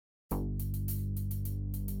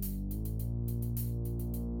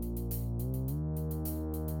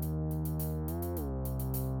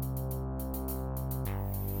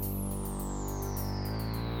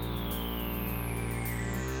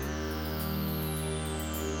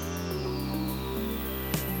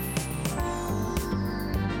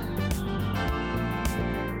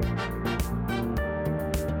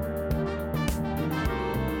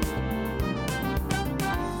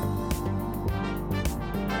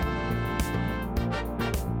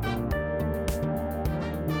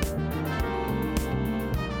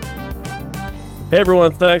Hey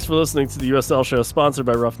everyone, thanks for listening to the USL show, sponsored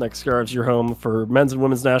by Roughneck Scarves, your home for men's and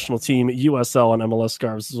women's national team USL and MLS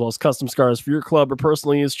scarves, as well as custom scarves for your club or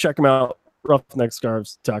personal use. Check them out,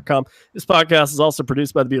 roughneckscarves.com. This podcast is also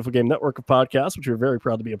produced by the Beautiful Game Network of podcasts, which we're very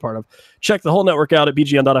proud to be a part of. Check the whole network out at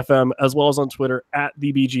bgn.fm, as well as on Twitter at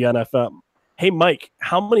the BGNFM. Hey Mike,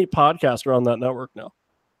 how many podcasts are on that network now?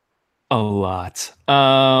 A lot.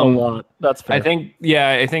 A lot. That's fair.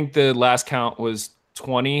 I think the last count was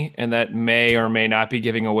 20, and that may or may not be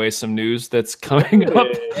giving away some news that's coming up.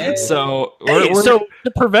 So, so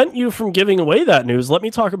to prevent you from giving away that news, let me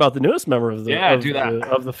talk about the newest member of the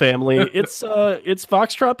of the family. It's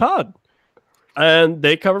Foxtrot Pod, and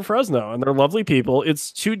they cover Fresno, and they're lovely people.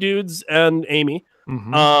 It's two dudes and Amy,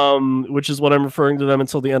 which is what I'm referring to them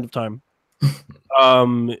until the end of time.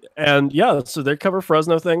 And yeah, so they cover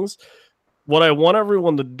Fresno things. What I want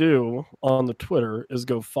everyone to do on the Twitter is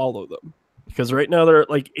go follow them. Because right now they're at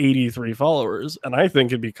like 83 followers, and I think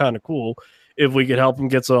it'd be kind of cool if we could help them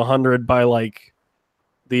get to 100 by like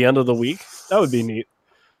the end of the week. That would be neat.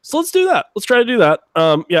 So let's do that. Let's try to do that.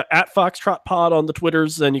 At Foxtrot Pod on the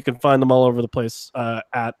Twitters, and you can find them all over the place.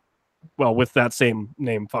 With that same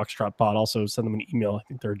name, Foxtrot Pod. Also send them an email. I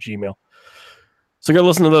think they're a Gmail. So go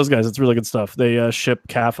listen to those guys. It's really good stuff. They ship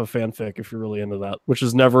Kafka fanfic if you're really into that, which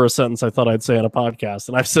is never a sentence I thought I'd say on a podcast,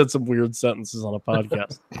 and I've said some weird sentences on a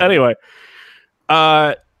podcast. Anyway.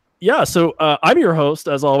 So I'm your host,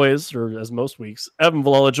 as always, or as most weeks. Evan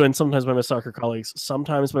Villala, joined sometimes by my soccer colleagues,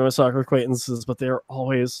 sometimes by my soccer acquaintances, but they are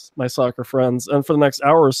always my soccer friends. And for the next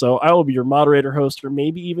hour or so, I will be your moderator, host, or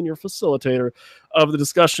maybe even your facilitator of the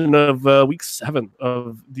discussion of Week 7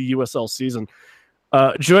 of the USL season.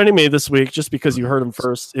 Joining me this week, just because you heard him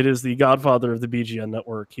first, it is the godfather of the BGN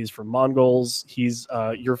network. He's from Mongols. He's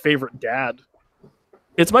your favorite dad.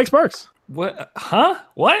 It's Mike Sparks. What? Huh?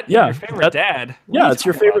 What? Yeah, your favorite dad? Yeah, it's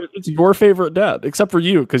your favorite. It's your favorite dad, except for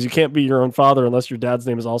you, because you can't be your own father unless your dad's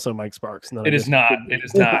name is also Mike Sparks. It is not. It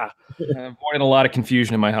is not. I've avoided a lot of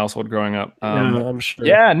confusion in my household growing up. I'm sure.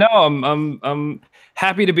 Yeah, no, I'm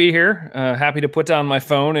happy to be here. Happy to put down my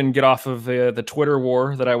phone and get off of the Twitter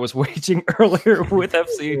war that I was waging earlier with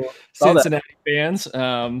FC Cincinnati fans.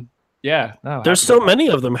 There's so many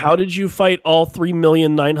of them. How did you fight all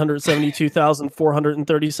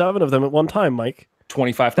 3,972,437 of them at one time, Mike?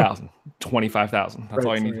 25,000. 25,000. That's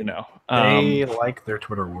all you need to know. They like their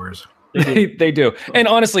Twitter wars. They do. And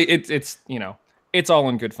honestly, it's it's all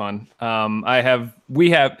in good fun.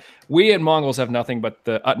 We at Mongols have nothing but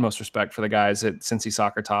the utmost respect for the guys at Cincy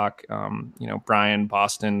Soccer Talk. Brian,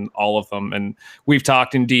 Boston, all of them, and we've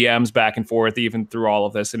talked in DMs back and forth even through all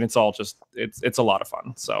of this, and it's all just it's a lot of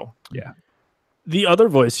fun. So yeah. The other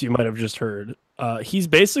voice you might have just heard, he's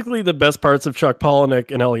basically the best parts of Chuck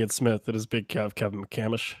Palahniuk and Elliott Smith. It is Big Kev, Kevin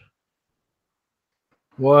McCamish.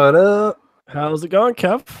 What up? How's it going,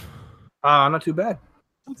 Kev? Not too bad.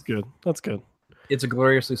 That's good. That's good. It's a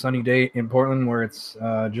gloriously sunny day in Portland where it's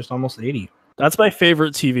just almost 80. That's my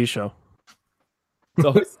favorite TV show.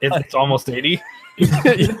 So it's almost 80? Yeah,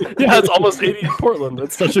 it's almost 80 in Portland.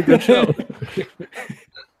 That's such a good show.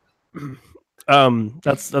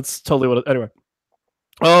 That's totally what anyway.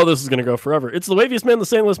 Oh, this is going to go forever. It's the waviest man in the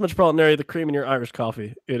St. Louis metropolitan area, the cream in your Irish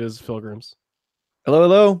coffee. It is Phil Grims. Hello,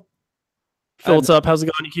 hello. Phil, what's up? How's it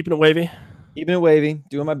going? You keeping it wavy? Keeping it wavy.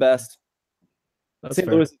 Doing my best. That's St.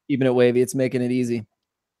 Louis is keeping it wavy. It's making it easy.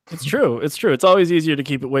 It's true. It's true. It's always easier to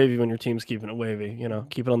keep it wavy when your team's keeping it wavy.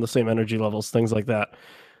 Keep it on the same energy levels, things like that.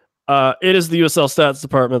 It is the USL Stats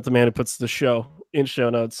Department, the man who puts the show in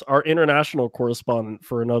show notes. Our international correspondent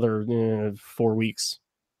for another 4 weeks.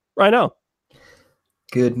 Right now.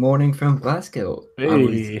 Good morning from Glasgow.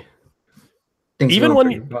 Hey. Even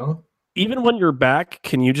when you're back,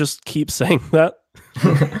 can you just keep saying that?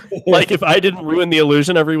 Like if I didn't ruin the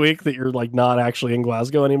illusion every week that you're like not actually in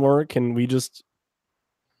Glasgow anymore, can we just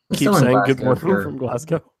keep saying good morning from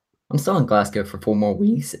Glasgow? I'm still in Glasgow for 4 more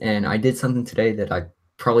weeks, and I did something today that I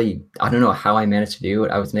don't know how I managed to do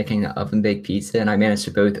it. I was making an oven baked pizza, and I managed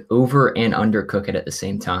to both over and undercook it at the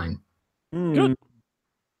same time. Good.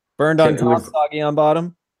 Burned on top, soggy on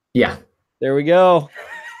bottom. Yeah. There we go.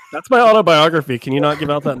 That's my autobiography. Can you not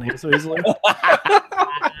give out that name so easily?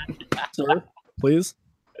 Sir, please.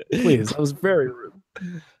 That was very rude.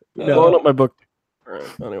 Blowing up my book. All right,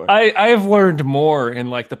 anyway. I have learned more in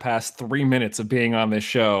like the past 3 minutes of being on this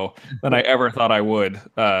show than I ever thought I would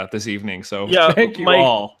this evening. So yeah, thank you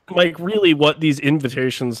all. Mike, really what these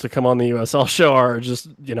invitations to come on the USL show are just,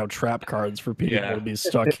 trap cards for people to be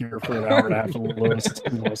stuck here for an hour and a half and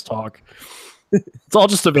Lewis talk. It's all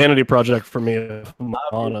just a vanity project for me, if I'm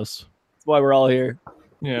honest. That's why we're all here.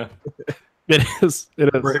 Yeah. It is.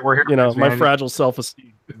 We're here my fragile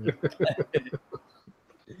self-esteem.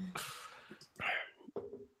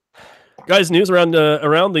 Guys, news around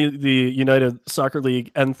the United Soccer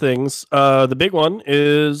League and things. The big one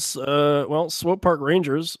is Swope Park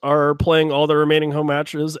Rangers are playing all their remaining home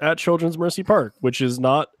matches at Children's Mercy Park, which is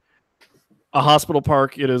not a hospital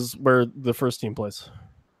park. It is where the first team plays.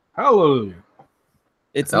 Hallelujah.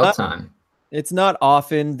 It's About not. time. It's not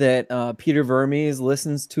often that Peter Vermes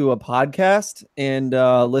listens to a podcast and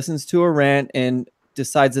listens to a rant and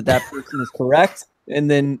decides that person is correct,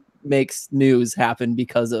 and then makes news happen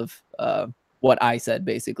because of what I said.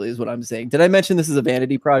 Basically, is what I'm saying. Did I mention this is a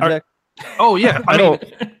vanity project? Oh yeah, I I mean, don't-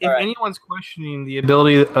 if anyone's questioning the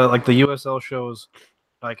ability, like the USL shows,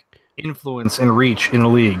 like influence and reach in a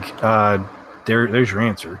league, there's your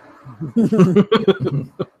answer.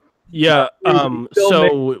 Yeah. Still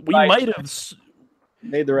So we right might have.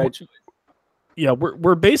 Made the right choice. Yeah,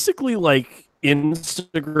 we're basically like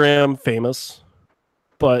Instagram famous,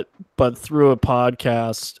 but through a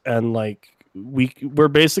podcast, and like we're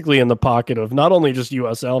basically in the pocket of not only just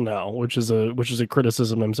USL now, which is a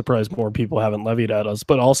criticism I'm surprised more people haven't levied at us,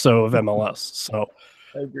 but also of MLS. So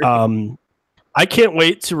I agree. I can't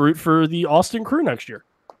wait to root for the Austin Crew next year.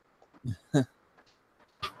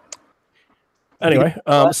 Anyway,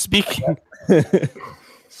 speaking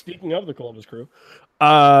of the Columbus Crew,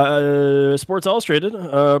 Sports Illustrated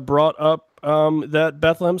brought up that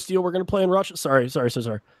Bethlehem Steel were going to play in Rochester. Sorry.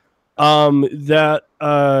 That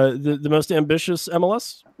the most ambitious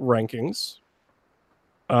MLS rankings.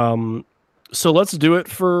 So let's do it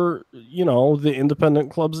for the independent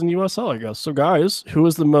clubs in USL, I guess. So guys, who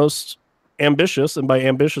is the most ambitious? And by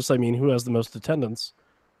ambitious, I mean who has the most attendance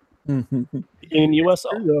in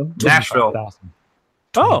USL? Nashville. 25,000.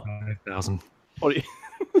 Oh, 25,000. what do you-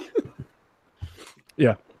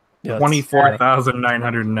 yeah.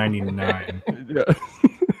 24,999. Yeah.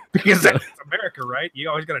 Because that's America, right? You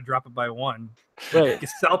always got to drop it by one. Right. You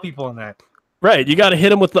sell people on that. Right. You got to hit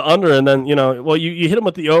them with the under, and then you hit them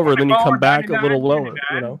with the over, and then you come back a little lower.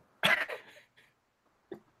 99.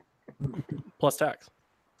 Plus tax.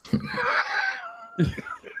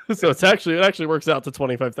 So it actually works out to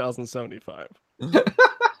 25,075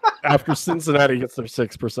 after Cincinnati gets their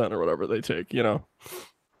 6% or whatever they take.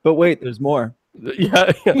 But wait, there's more.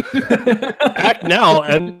 Yeah. Act now,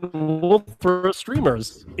 and we'll throw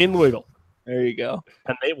streamers in Wiggle, There you go.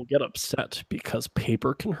 and they will get upset because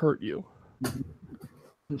paper can hurt you.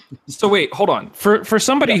 So wait, hold on. For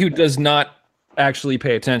somebody who does not actually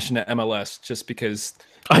pay attention to MLS, just because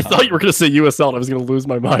I thought you were going to say USL, and I was going to lose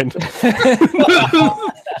my mind.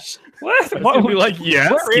 what? I was gonna be like,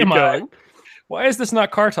 yes, Where keep am I? going. Why is this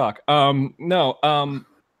not car talk? No.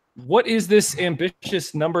 What is this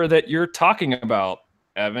ambitious number that you're talking about,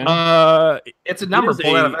 Evan? It's a number is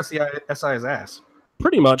pulled out a- of SI's ass.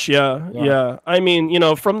 Pretty much, yeah. I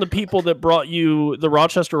mean, from the people that brought you the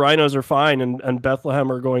Rochester Rhinos are fine, and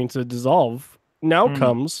Bethlehem are going to dissolve. Now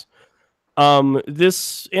comes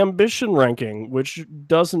this ambition ranking, which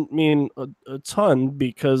doesn't mean a ton,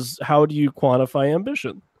 because how do you quantify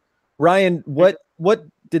ambition? Ryan, what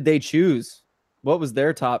did they choose? What was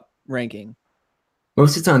their top ranking?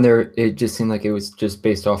 Most of the time, it just seemed like it was just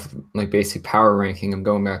based off like basic power ranking. I'm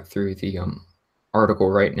going back through the article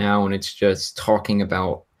right now, and it's just talking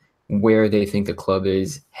about where they think the club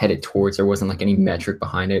is headed towards. There wasn't like any metric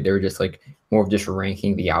behind it. They were just like more of just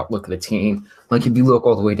ranking the outlook of the team. Like if you look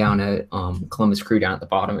all the way down at Columbus Crew down at the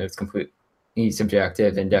bottom, it was completely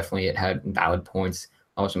subjective, and definitely it had valid points.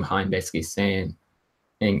 I was behind basically saying,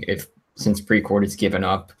 and since Precourt has given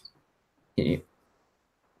up,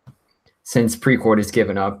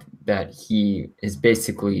 that he is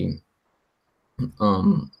basically and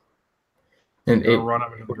Run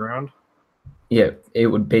him into the ground. yeah, it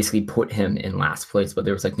would basically put him in last place, but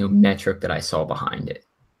there was like no metric that I saw behind it.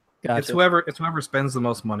 Gotcha. It's whoever spends the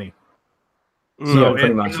most money. Mm. So Yeah,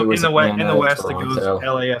 pretty in much. It the was West, Atlanta, it goes Toronto.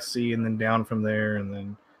 LAFC, and then down from there, and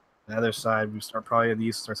then the other side we start probably the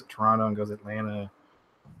East starts at Toronto and goes Atlanta.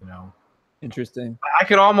 Interesting. I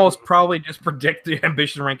could almost probably just predict the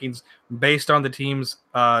ambition rankings based on the teams,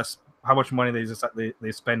 how much money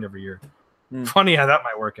they spend every year. Funny how that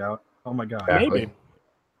might work out. Oh my god! Maybe.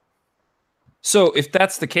 So if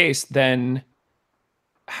that's the case, then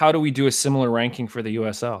how do we do a similar ranking for the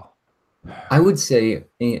USL? I would say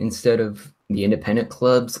instead of the independent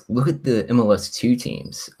clubs, look at the MLS 2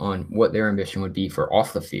 teams on what their ambition would be for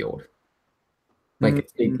off the field. Like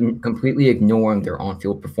completely ignoring their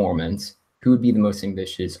on-field performance, who would be the most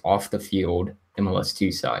ambitious off the field MLS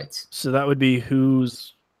 2 sides? So that would be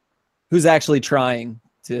who's Who's actually trying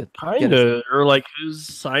to kind of, or like who's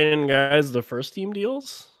signing guys the first team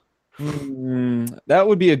deals. That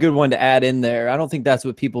would be a good one to add in there. I don't think that's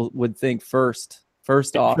what people would think first.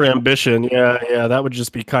 First off, For ambition, yeah, that would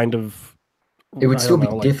just be kind of. It would I still don't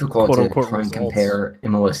be know, like, difficult to quote-unquote try and results. compare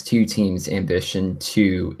MLS 2 teams' ambition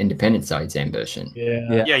to independent sides' ambition.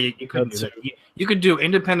 Yeah, Yeah, you could do That's- that. You could do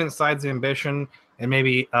independent sides ambition and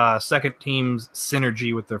maybe second team's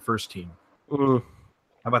synergy with their first team. Mm.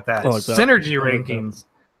 How about that? I like that. Synergy I like that.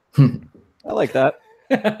 rankings. I like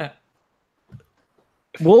that.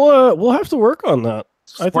 We'll have to work on that.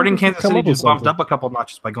 I think Sporting we can Kansas come City up with just bumped something. up a couple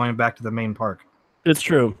notches by going back to the main park. It's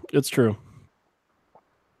true. It's true.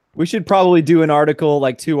 We should probably do an article,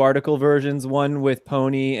 like 2 article versions, one with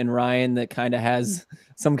Pony and Ryan that kind of has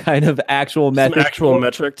some kind of actual Some method, actual to it,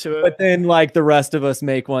 metric to it. but then like the rest of us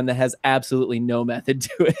make one that has absolutely no method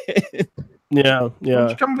to it. Yeah, Why don't yeah.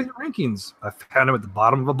 you come up with your rankings? I found them at the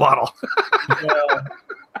bottom of a bottle.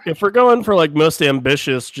 If we're going for like most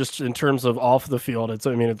ambitious, just in terms of off the field,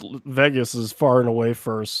 Vegas is far and away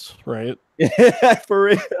first, right? Yeah, for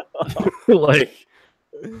real. Like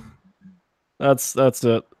that's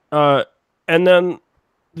it. And then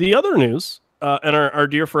the other news, and our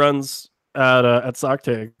dear friends at Sock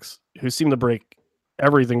Takes, who seem to break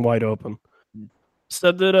everything wide open,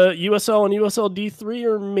 said that USL and USL D3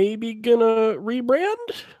 are maybe gonna rebrand,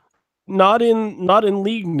 not in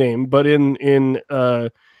league name, but in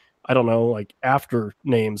I don't know, like after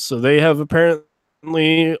names. So they have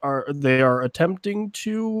apparently are attempting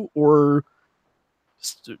to, or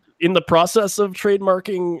in the process of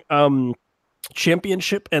trademarking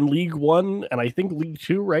Championship and League One, and I think League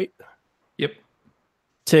Two, right? Yep.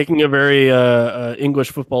 Taking a very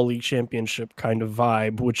English Football League Championship kind of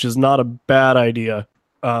vibe, which is not a bad idea,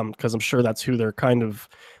 because I'm sure that's who they're kind of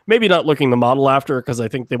maybe not looking to model after, because I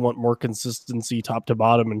think they want more consistency top to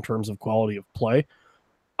bottom in terms of quality of play.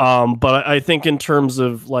 But I think in terms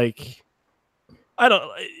of like, I don't,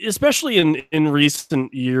 especially in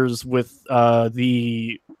recent years with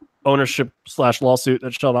the ownership / lawsuit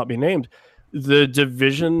that shall not be named, the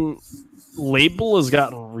division label has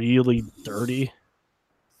gotten really dirty.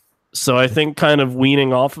 So I think kind of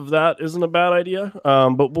weaning off of that isn't a bad idea.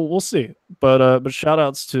 But we'll see. But shout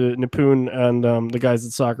outs to Nipun and the guys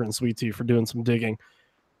at Soccer and Sweet Tea for doing some digging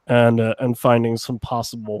and finding some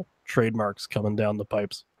possible trademarks coming down the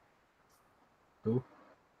pipes.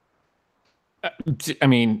 I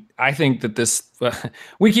mean, I think that this.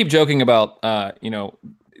 We keep joking about,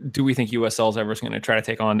 do we think USL is ever going to try to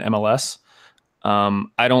take on MLS?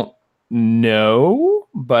 I don't know,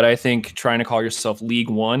 but I think trying to call yourself League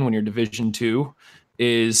One when you're Division Two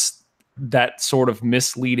is that sort of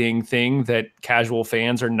misleading thing that casual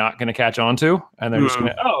fans are not going to catch on to, and they're just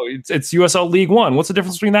going to, it's USL League One. What's the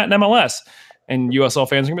difference between that and MLS? And USL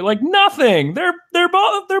fans are gonna be like, nothing. They're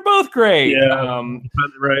both great. Yeah,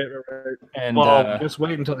 right. And just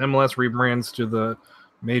wait until MLS rebrands to the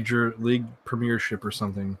Major League Premiership or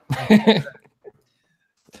something.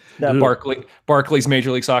 That Barclays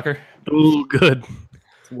Major League Soccer. Ooh, good.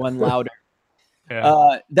 one louder.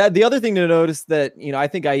 Yeah. That the other thing to notice that, I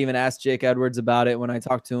think I even asked Jake Edwards about it when I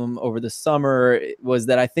talked to him over the summer, was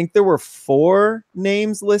that I think there were 4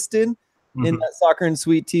 names listed in that Soccer and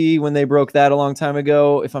Sweet Tea when they broke that a long time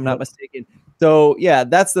ago, if I'm not mistaken. So yeah,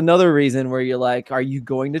 that's another reason where you're like, are you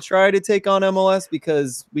going to try to take on MLS?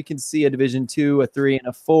 Because we can see a Division 2, a 3, and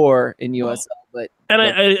a 4 in USL.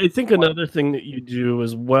 I think another thing that you do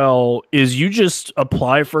as well is you just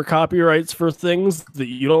apply for copyrights for things that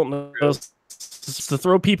you don't know, to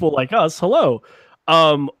throw people like us,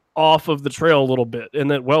 off of the trail a little bit. And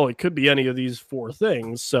that, well, it could be any of these 4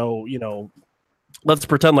 things. So, let's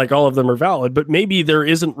pretend like all of them are valid, but maybe there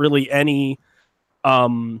isn't really any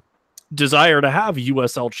desire to have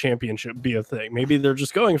USL Championship be a thing. Maybe they're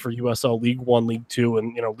just going for USL League 1, League 2,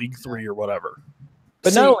 and League 3 or whatever.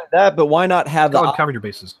 But not only that, but why not have cover your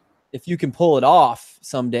bases? If you can pull it off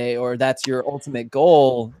someday, or that's your ultimate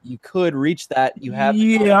goal, you could reach that. You have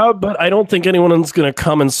but I don't think anyone's going to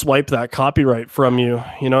come and swipe that copyright from you.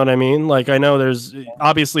 You know what I mean? Like, I know there's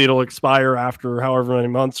obviously it'll expire after however many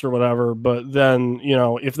months or whatever, but then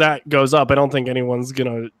if that goes up, I don't think anyone's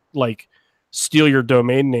going to like steal your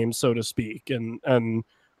domain name, so to speak, and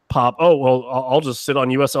pop. Oh well, I'll just sit on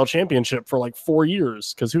USL Championship for like 4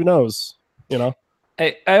 years because who knows?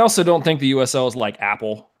 I also don't think the USL is like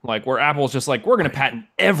Apple, like where Apple's just like, we're going to patent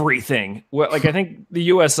everything. Like, I think the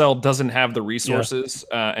USL doesn't have the resources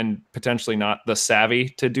and potentially not the savvy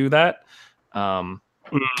to do that.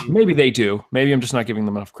 Maybe they do. Maybe I'm just not giving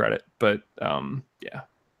them enough credit, but yeah.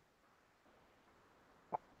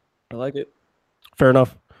 I like it. Fair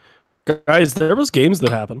enough. Guys, there was games that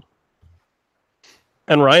happened.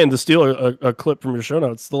 And Ryan, to steal a clip from your show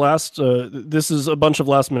notes, this is a bunch of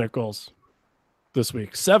last-minute goals this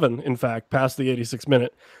week. 7, in fact, past the 86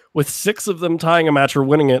 minute, with 6 of them tying a match or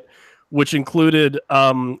winning it, which included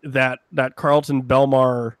that Carlton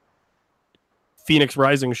Belmar Phoenix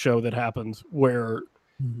Rising show that happened, where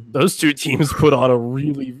those two teams put on a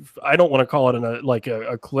really, I don't want to call it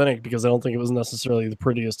a clinic, because I don't think it was necessarily the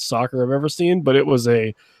prettiest soccer I've ever seen, but it was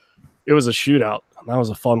a shootout. That was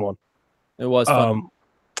a fun one. It was fun.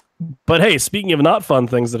 But hey, speaking of not fun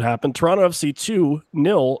things that happened, Toronto FC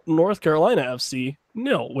 2-0, North Carolina FC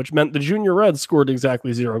 0, which meant the Junior Reds scored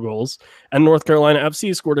exactly 0 goals, and North Carolina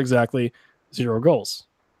FC scored exactly 0 goals.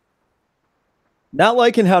 Not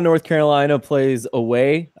liking how North Carolina plays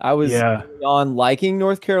away. I was on liking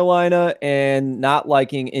North Carolina and not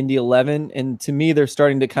liking Indy 11. And to me, they're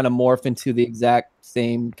starting to kind of morph into the exact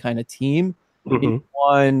same kind of team. Mm-hmm.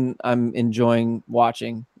 One I'm enjoying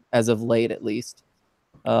watching as of late, at least.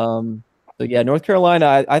 So yeah, North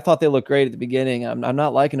Carolina, I thought they looked great at the beginning. I'm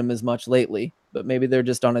not liking them as much lately, but maybe they're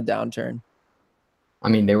just on a downturn. I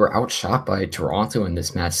mean, they were outshot by Toronto in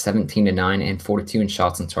this match, 17-9 and 42 in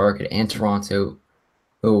shots on target. And Toronto,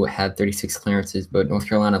 who had 36 clearances, but North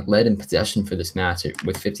Carolina led in possession for this match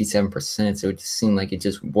with 57%. So it just seemed like it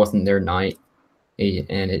just wasn't their night,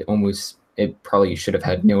 and it probably should have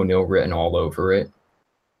had 0-0 written all over it.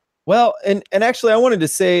 Well, and actually, I wanted to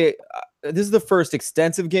say this is the first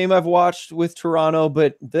extensive game I've watched with Toronto,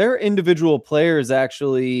 but their individual players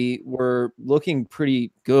actually were looking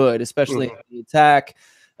pretty good, especially in the attack.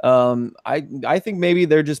 I think maybe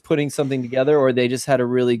they're just putting something together, or they just had a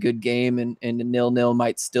really good game, and a 0-0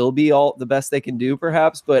 might still be all the best they can do,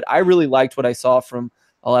 perhaps. But I really liked what I saw from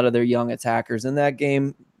a lot of their young attackers in that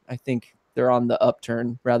game. I think they're on the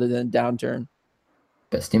upturn rather than downturn.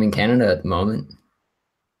 Best team in Canada at the moment.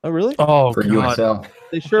 Oh, really? Oh, for God. USL.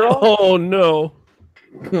 They sure are? Oh, no.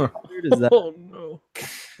 How weird is that? Oh, no.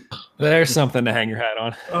 There's something to hang your hat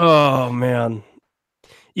on. Oh, man.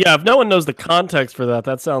 Yeah, if no one knows the context for that,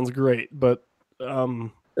 that sounds great. But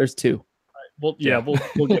there's 2. We'll get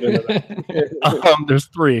into that. There's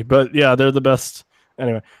 3, but yeah, they're the best.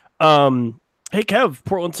 Anyway, hey Kev,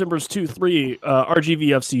 Portland Timbers 2-3,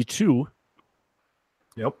 RGVFC 2.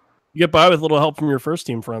 Yep. You get by with a little help from your first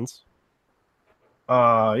team friends.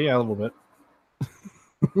 Yeah, a little bit.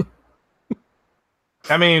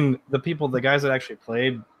 I mean, the guys that actually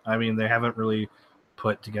played, I mean, they haven't really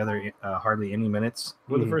put together hardly any minutes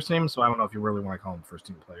with the first team, so I don't know if you really want to call them first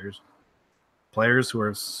team players. Players who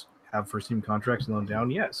have first team contracts and down,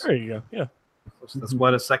 yes. There you go. Yeah. That's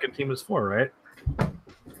what a second team is for, right?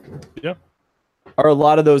 Yeah. Are a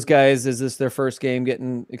lot of those guys, is this their first game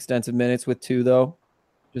getting extensive minutes with 2, though?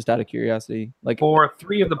 Just out of curiosity. Like, for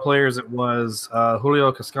 3 of the players, it was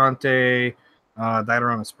Julio Cascante,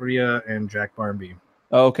 Dairon Esprilla, and Jack Barmby.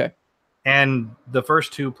 Oh, okay. And the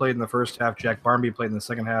first 2 played in the first half. Jack Barmby played in the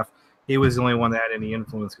second half. He was the only one that had any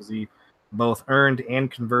influence because he both earned and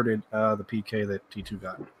converted the PK that T2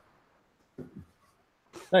 got.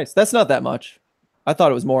 Nice. That's not that much. I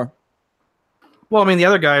thought it was more. Well, I mean, the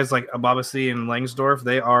other guys like Ababasi and Langsdorff,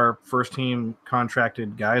 they are first-team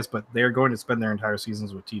contracted guys, but they're going to spend their entire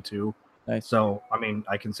seasons with T2. Nice. So, I mean,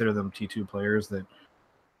 I consider them T2 players that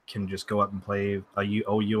can just go up and play a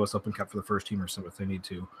US Open Cup for the first team or so if they need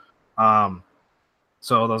to.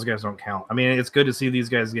 So those guys don't count. I mean, it's good to see these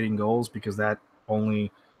guys getting goals because that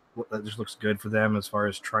just looks good for them as far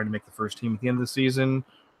as trying to make the first team at the end of the season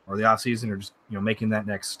or the off season, or just making that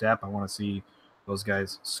next step. I want to see those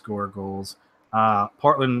guys score goals.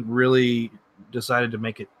 Portland really decided to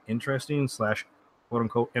make it interesting / quote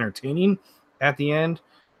unquote entertaining at the end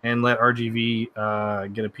and let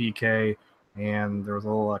RGV get a PK, and there was a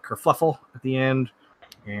little kerfluffle at the end,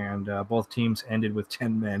 and both teams ended with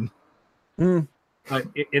 10 men. In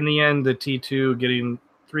the end, the T2 getting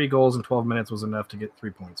 3 goals in 12 minutes was enough to get 3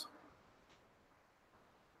 points.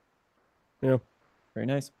 Yeah. Very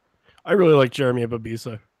nice. I really like Jeremy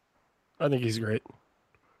Babisa. I think he's great.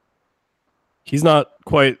 He's not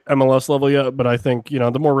quite MLS level yet, but I think,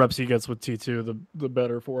 the more reps he gets with T2, the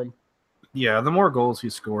better for him. Yeah, the more goals he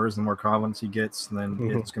scores, the more confidence he gets, then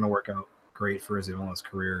it's going to work out great for his MLS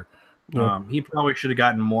career. Yeah. He probably should have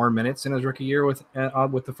gotten more minutes in his rookie year with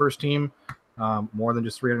the first team, more than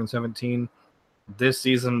just 317. This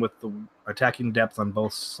season, with the attacking depth on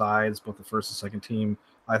both sides, both the first and second team,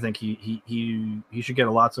 I think he should get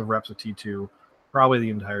lots of reps with T2, probably the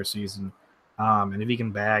entire season. And if he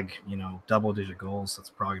can bag, double-digit goals, that's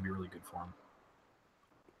probably going to be really good for him.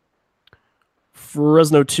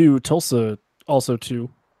 Fresno 2, Tulsa also 2.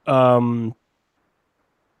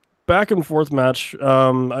 back and forth match.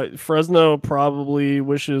 Fresno probably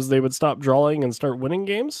wishes they would stop drawing and start winning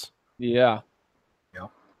games. Yeah.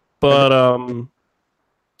 But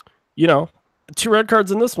you know, 2 red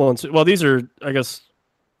cards in this one. Well, these are, I guess,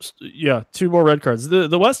 2 more red cards.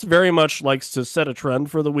 The West very much likes to set a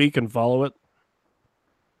trend for the week and follow it.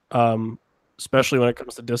 Especially when it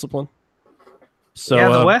comes to discipline. So yeah,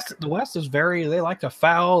 the West is they like to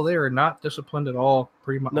foul. They are not disciplined at all.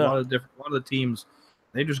 Pretty much No. a lot of the teams,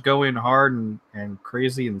 they just go in hard and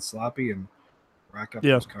crazy and sloppy and rack up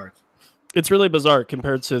those cards. It's really bizarre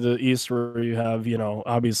compared to the East, where you have,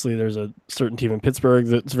 obviously there's a certain team in Pittsburgh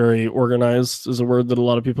that's very organized, is a word that a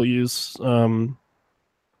lot of people use.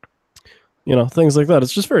 Things like that.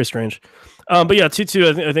 It's just very strange. But yeah,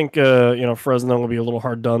 2-2. I think Fresno will be a little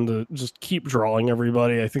hard done to just keep drawing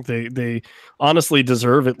everybody. I think they honestly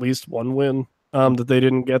deserve at least one win that they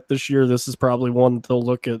didn't get this year. This is probably one that they'll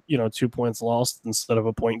look at 2 points lost instead of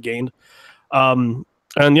a point gained. And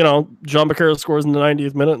John Becerra scores in the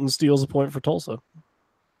 90th minute and steals a point for Tulsa.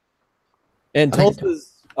 And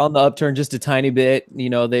Tulsa's on the upturn just a tiny bit.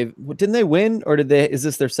 Didn't they win, or is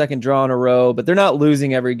this their second draw in a row? But they're not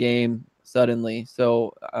losing every game suddenly.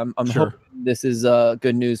 So I'm hoping this is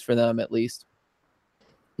good news for them at least.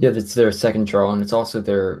 Yeah, it's their second draw, and it's also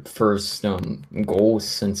their first goal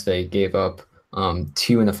since they gave up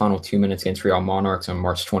 2 in the final 2 minutes against Real Monarchs on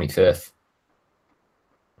March 25th.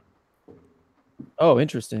 Oh,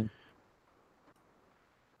 interesting.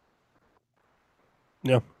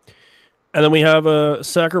 Yeah. And then we have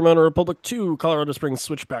Sacramento Republic 2, Colorado Springs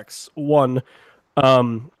Switchbacks 1.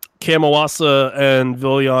 Kamawasa and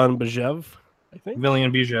Villian Bajev, I think.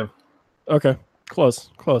 Villian Bajev. Okay,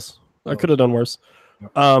 close. I could have done worse.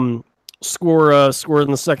 Score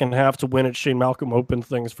in the second half to win it. Shane Malcolm opened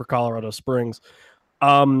things for Colorado Springs.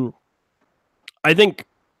 I think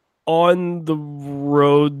on the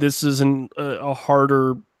road, this isn't a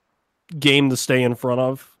harder game to stay in front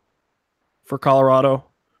of for Colorado.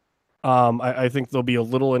 I think they'll be a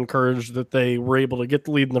little encouraged that they were able to get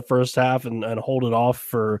the lead in the first half and hold it off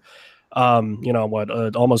for,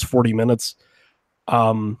 almost 40 minutes.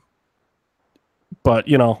 But,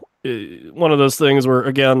 one of those things where,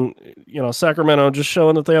 again, Sacramento just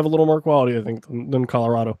showing that they have a little more quality, I think, than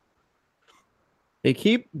Colorado. They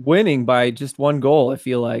keep winning by just 1 goal, I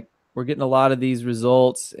feel like. We're getting a lot of these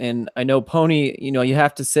results. And I know Pony, you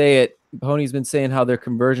have to say it. Pony's been saying how their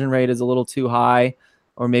conversion rate is a little too high,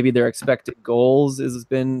 or maybe their expected goals has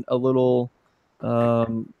been a little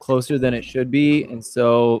closer than it should be. And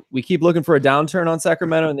so we keep looking for a downturn on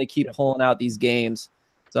Sacramento, and they keep pulling out these games.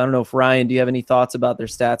 So I don't know if Ryan, do you have any thoughts about their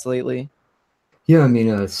stats lately? Yeah, I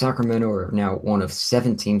mean, Sacramento are now one of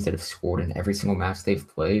 7 teams that have scored in every single match they've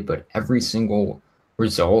played, but every single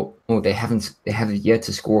result, they haven't yet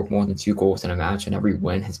to score more than 2 goals in a match, and every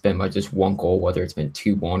win has been by just 1 goal, whether it's been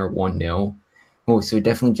 2-1 or 1-0. So it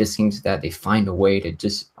definitely just seems that they find a way to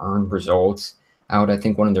just earn results out. I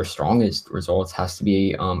think one of their strongest results has to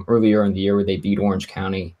be earlier in the year where they beat Orange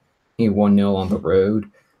County 1-0 on the road,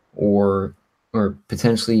 or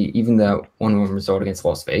potentially even that 1-1 result against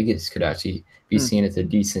Las Vegas could actually be seen as a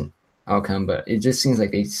decent outcome. But it just seems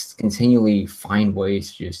like they continually find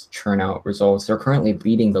ways to just churn out results. They're currently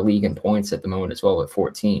leading the league in points at the moment as well at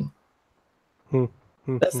 14.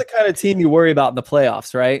 That's the kind of team you worry about in the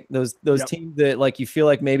playoffs, right? Those teams that you feel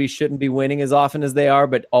like maybe shouldn't be winning as often as they are,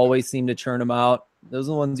 but always seem to churn them out. Those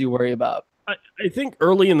are the ones you worry about. I think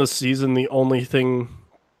early in the season, the only thing,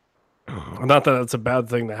 not that it's a bad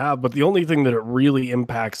thing to have, but the only thing that it really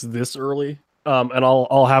impacts this early, and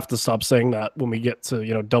I'll have to stop saying that when we get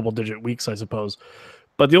to double-digit weeks, I suppose.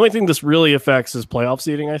 But the only thing this really affects is playoff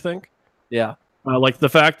seeding, I think. Yeah. Like the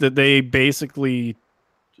fact that they basically,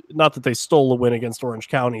 not that they stole a win against Orange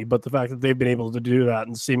County, but the fact that they've been able to do that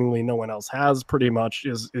and seemingly no one else has pretty much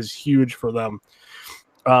is huge for them.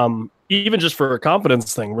 Even just for a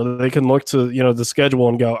confidence thing where they can look to, the schedule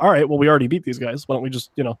and go, all right, well, we already beat these guys. Why don't we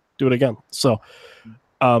just, do it again? So,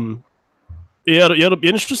 it'll be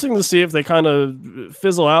interesting to see if they kind of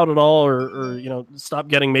fizzle out at all or stop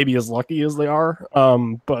getting maybe as lucky as they are.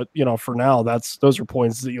 But, for now, those are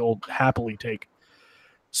points that you'll happily take.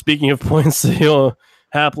 Speaking of points that you'll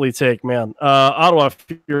happily take, man. Ottawa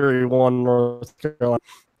Fury won North Carolina.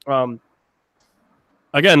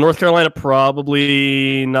 Again, North Carolina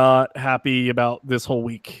probably not happy about this whole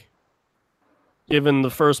week. Given the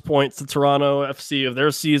first points to Toronto FC of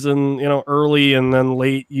their season, early and then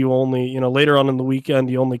late, you only, later on in the weekend,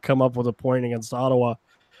 you only come up with a point against Ottawa.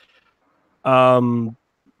 Ottawa's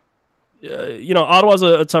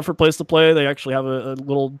a tougher place to play. They actually have a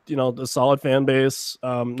little, a solid fan base.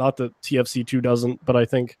 Not that TFC2 doesn't, but I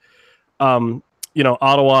think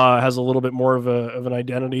Ottawa has a little bit more of an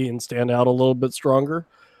identity and stand out a little bit stronger.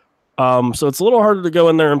 So it's a little harder to go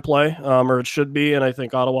in there and play, or it should be. And I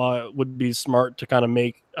think Ottawa would be smart to kind of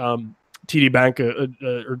make TD Bank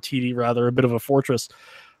or TD rather a bit of a fortress.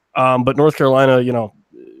 But North Carolina,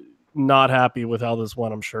 not happy with how this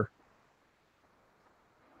went, I'm sure.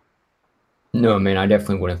 No, man, I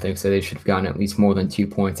definitely wouldn't think so. They should have gotten at least more than 2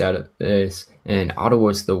 points out of this. And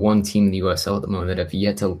Ottawa's the one team in the USL at the moment that have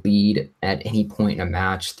yet to lead at any point in a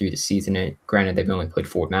match through the season. And granted, they've only played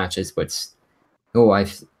 4 matches, but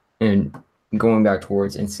and going back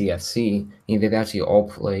towards NCFC, they've actually all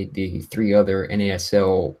played the 3 other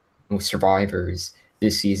NASL survivors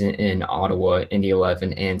this season in Ottawa, Indy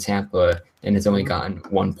 11, and Tampa, and has only gotten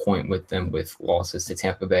 1 point with them with losses to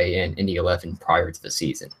Tampa Bay and Indy 11 prior to the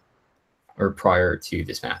season. Or prior to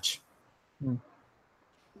this match.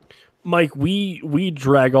 Mike, we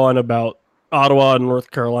drag on about Ottawa and North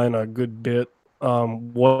Carolina a good bit.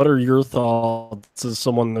 What are your thoughts as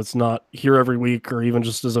someone that's not here every week or even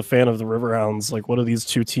just as a fan of the Riverhounds? Like, what do these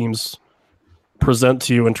two teams present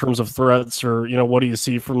to you in terms of threats, or what do you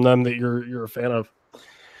see from them that you're a fan of?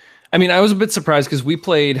 I mean, I was a bit surprised because we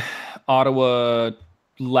played Ottawa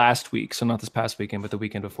last week, so not this past weekend, but the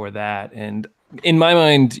weekend before that. And in my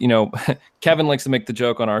mind, Kevin likes to make the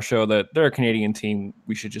joke on our show that they're a Canadian team,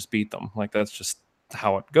 we should just beat them. Like, that's just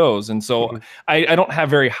how it goes. And so I don't have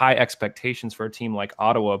very high expectations for a team like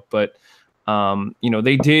Ottawa, but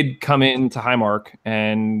they did come into Highmark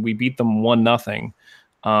and we beat them 1-0.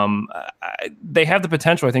 They have the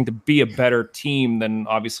potential, I think, to be a better team than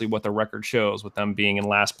obviously what the record shows, with them being in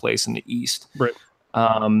last place in the East. Right.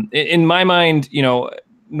 In my mind,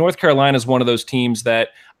 North Carolina is one of those teams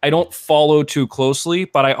that I don't follow too closely,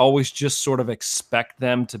 but I always just sort of expect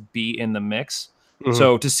them to be in the mix. Mm-hmm.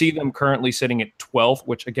 So to see them currently sitting at 12th,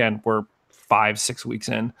 which again, we're 5-6 weeks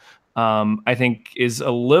in, I think is a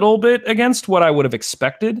little bit against what I would have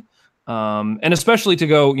expected. And especially to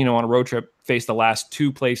go, on a road trip, face the last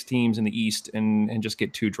 2 place teams in the East and just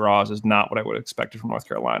get 2 draws is not what I would have expected from North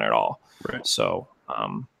Carolina at all. Right. So,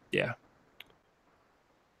 yeah.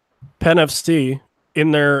 Penn FC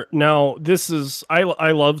in there now. This is I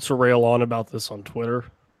love to rail on about this on Twitter,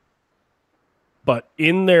 but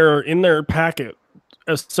in their packet,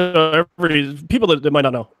 so every people that might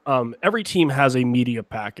not know, every team has a media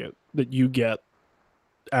packet that you get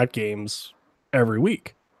at games every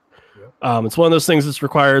week. It's one of those things that's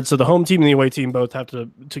required. So the home team and the away team both have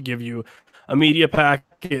to give you a media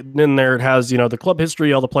packet. And in there, it has the club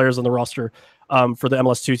history, all the players on the roster. For the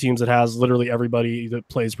MLS2 teams, it has literally everybody that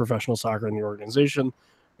plays professional soccer in the organization.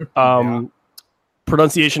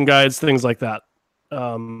 Pronunciation guides, things like that.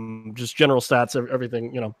 Just general stats,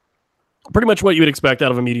 everything. Pretty much what you would expect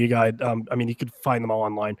out of a media guide. You could find them all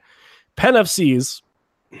online. Penn FC's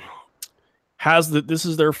has that. This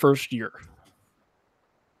is their first year.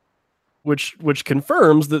 Which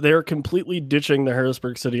confirms that they're completely ditching the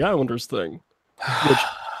Harrisburg City Islanders thing,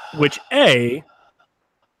 which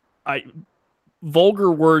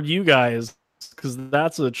vulgar word you guys, because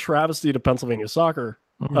that's a travesty to Pennsylvania soccer.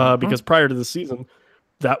 Because prior to the season,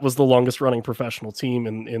 that was the longest running professional team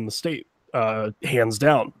in the state, hands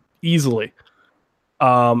down, easily.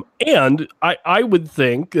 And I would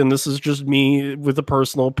think, and this is just me with a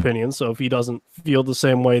personal opinion, so if he doesn't feel the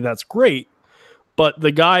same way, that's great. But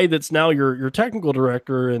the guy that's now your technical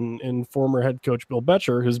director and former head coach Bill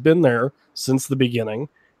Betcher, who's been there since the beginning,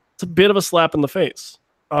 it's a bit of a slap in the face.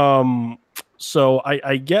 So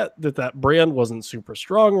I get that brand wasn't super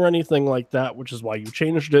strong or anything like that, which is why you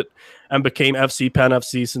changed it and became FC Penn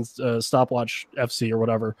FC since Stopwatch FC or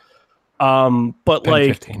whatever. But Penn like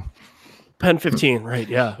 15. Penn 15, right?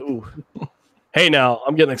 Yeah. Ooh. Hey, now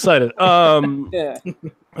I'm getting excited. Yeah.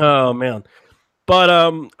 Oh man. But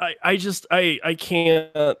I just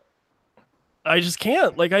can't. I just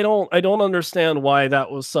can't. Like, I don't understand why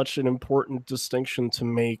that was such an important distinction to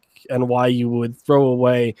make, and why you would throw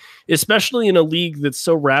away, especially in a league that's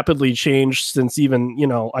so rapidly changed since even,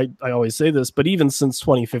 I always say this, but even since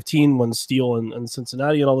 2015 when Steele and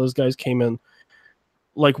Cincinnati and all those guys came in,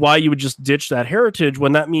 like, why you would just ditch that heritage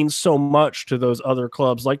when that means so much to those other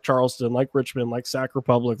clubs like Charleston, like Richmond, like Sac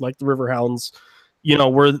Republic, like the Riverhounds,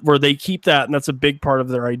 where they keep that, and that's a big part of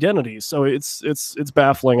their identity. So it's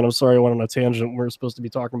baffling, and I'm sorry I went on a tangent. We're supposed to be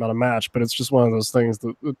talking about a match, but it's just one of those things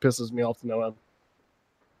that pisses me off to no end.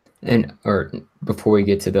 And before we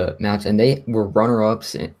get to the match, and they were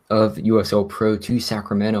runner-ups of USL Pro to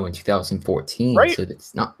Sacramento in 2014. Right. So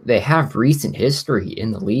it's not, they have recent history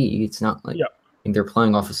in the league. It's not like they're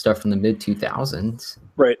playing off of stuff from the mid 2000s.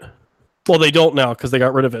 Right. Well, they don't now because they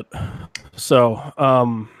got rid of it.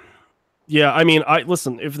 So, Yeah, I mean, I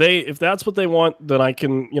listen. If that's what they want, then I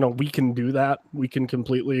can. We can do that. We can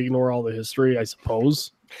completely ignore all the history, I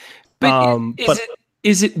suppose. But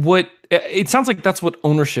is it what it sounds like? That's what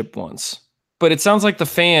ownership wants. But it sounds like the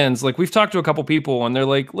fans, like we've talked to a couple people, and they're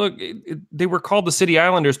like, "Look, they were called the City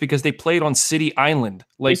Islanders because they played on City Island.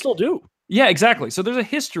 Like, they still do. Yeah, exactly. So there's a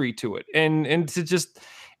history to it, and to just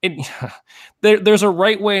there's a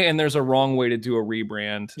right way and there's a wrong way to do a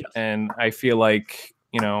rebrand. Yes. And I feel like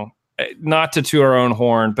not to toot our own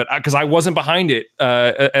horn, but because I wasn't behind it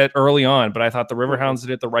at early on, but I thought the Riverhounds did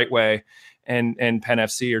it the right way, and Penn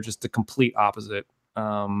FC are just the complete opposite.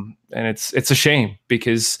 And it's a shame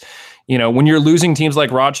because when you're losing teams like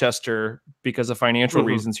Rochester because of financial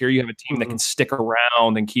reasons, here you have a team that can stick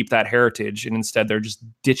around and keep that heritage, and instead they're just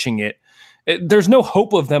ditching it. There's no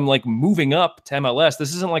hope of them like moving up to MLS.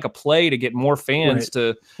 This isn't like a play to get more fans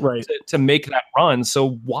to make that run.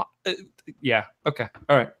 So what? Yeah. Okay.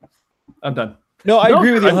 All right. I'm done. No, I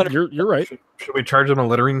agree with you. You're right. Should we charge them a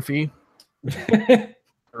littering fee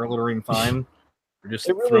or a littering fine, or just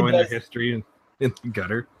really throw in their history in the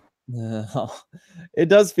gutter? No. It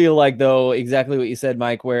does feel like, though, exactly what you said,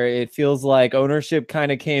 Mike, where it feels like ownership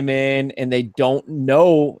kind of came in and they don't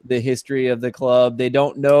know the history of the club. They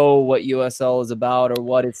don't know what USL is about or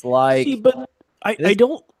what it's like. See, but I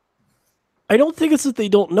don't think it's that they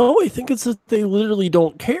don't know. I think it's that they literally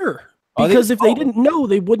don't care. Because if they didn't know,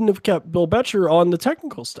 they wouldn't have kept Bill Betcher on the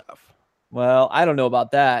technical staff. Well, I don't know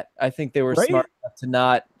about that. I think they were smart enough to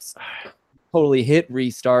not totally hit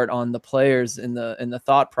restart on the players in the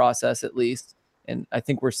thought process, at least. And I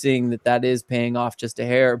think we're seeing that is paying off just a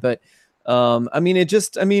hair. But how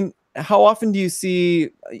often do you see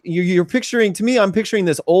you're picturing, to me, I'm picturing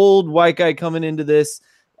this old white guy coming into this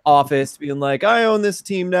office being like, I own this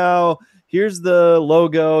team now. Here's the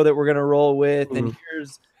logo that we're going to roll with. And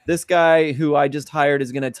here's this guy who I just hired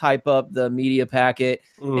is going to type up the media packet.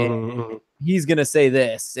 And he's going to say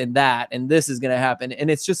this and that, and this is going to happen. And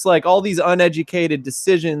it's just like all these uneducated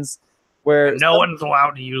decisions where no one's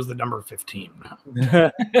allowed to use the number 15.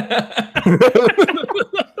 Get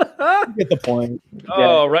the point.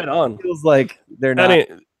 Oh, right on. It feels like they're not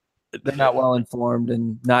well informed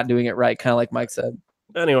and not doing it right, kind of like Mike said.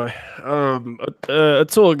 Anyway,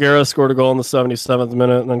 Atul Guerra scored a goal in the 77th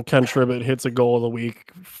minute, and then Ken Tribbett hits a goal of the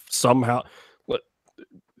week somehow.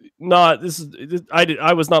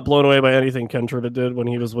 I was not blown away by anything Ken Tribbett did when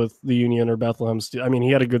he was with the Union or Bethlehem. I mean,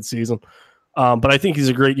 he had a good season, but I think he's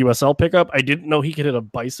a great USL pickup. I didn't know he could hit a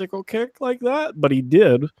bicycle kick like that, but he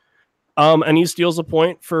did. And he steals a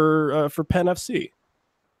point for Penn FC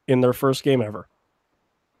in their first game ever.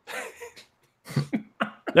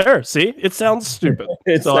 There, see? It sounds stupid.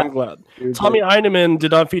 I'm glad. Stupid. Tommy Heineman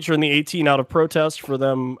did not feature in the 18 out of protest for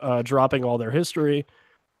them dropping all their history.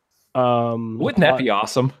 Wouldn't that be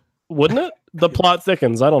awesome? Wouldn't it? The plot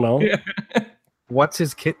thickens. I don't know. Yeah. What's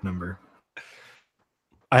his kit number?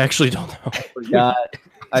 I actually don't know.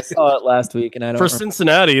 I saw it last week, and I don't. For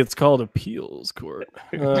Cincinnati, it's called Appeals Court.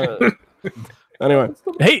 Anyway,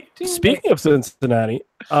 hey, speaking of Cincinnati,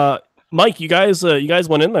 Mike, you guys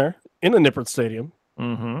went in there in the Nippert Stadium.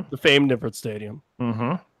 The famed Nippert Stadium,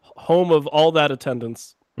 home of all that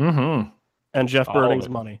attendance, and Jeff Burning's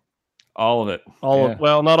money. All of it.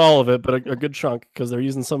 Well, not all of it, but a good chunk, because they're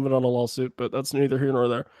using some of it on a lawsuit, but that's neither here nor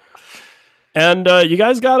there. And you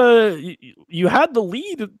guys you had the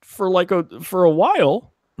lead for a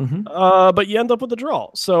while, but you end up with the draw.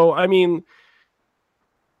 So, I mean,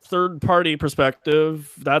 third party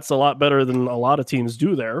perspective, that's a lot better than a lot of teams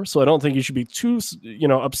do there. So I don't think you should be too,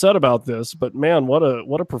 upset about this, but man, what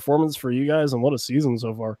a performance for you guys and what a season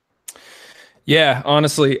so far. Yeah,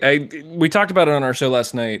 honestly, we talked about it on our show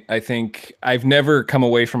last night. I think I've never come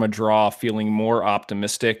away from a draw feeling more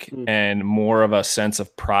optimistic and more of a sense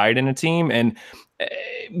of pride in a team. And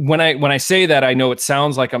when I say that, I know it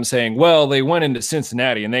sounds like I'm saying, well, they went into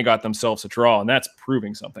Cincinnati and they got themselves a draw, and that's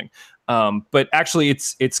proving something. But actually,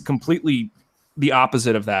 it's completely the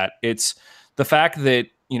opposite of that. It's the fact that,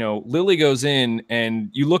 Lilley goes in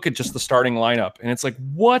and you look at just the starting lineup and it's like,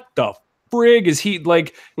 what the frig is he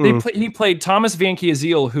like? He played Thomas Van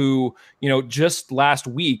Kiesel, who, just last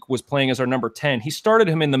week was playing as our number 10. He started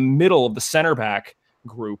him in the middle of the center back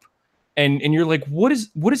group. And you're like, what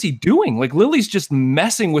is he doing? Like, Lilley's just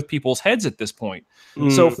messing with people's heads at this point.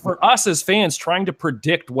 So for us as fans trying to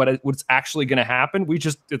predict what's actually going to happen,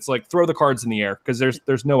 it's like throw the cards in the air, because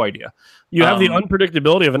there's no idea. You have the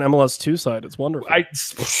unpredictability of an MLS2 side. It's wonderful.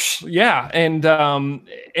 And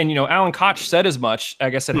Alan Koch said as much.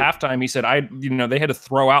 I guess at halftime he said they had to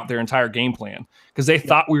throw out their entire game plan because they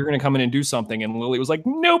thought we were going to come in and do something, and Lilley was like,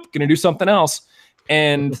 nope, going to do something else.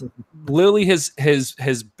 And Lily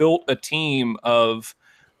has built a team of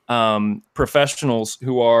professionals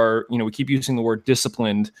who are, we keep using the word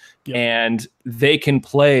disciplined, and they can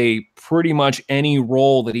play pretty much any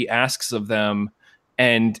role that he asks of them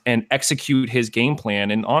and execute his game plan.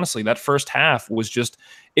 And honestly, that first half was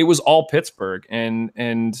it was all Pittsburgh. And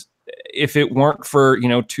if it weren't for,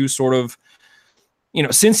 two sort of,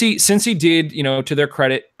 since he did, to their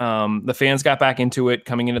credit, the fans got back into it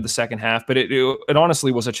coming into the second half, but it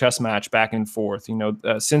honestly was a chess match back and forth.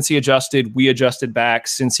 Since he adjusted, we adjusted back.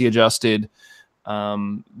 Since he adjusted,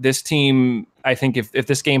 this team, I think if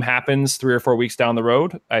this game happens 3 or 4 weeks down the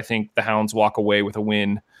road, I think the Hounds walk away with a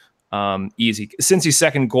win, easy. Since his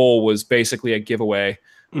second goal was basically a giveaway.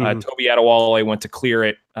 Toby Adewale went to clear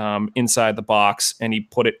it inside the box, and he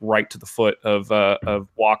put it right to the foot of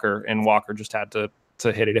Walker, and Walker just had to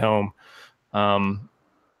hit it home.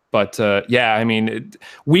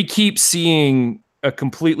 We keep seeing a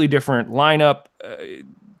completely different lineup,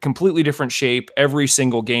 completely different shape every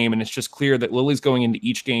single game, and it's just clear that Lily's going into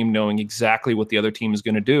each game knowing exactly what the other team is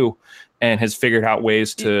going to do, and has figured out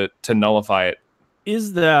ways to nullify it.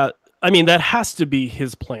 That has to be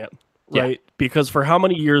his plan. Right, because for how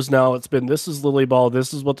many years now it's been, this is Lily Ball,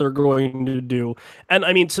 this is what they're going to do.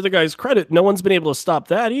 And to the guy's credit, no one's been able to stop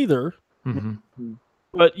that either. Mm-hmm.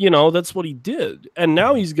 But that's what he did. And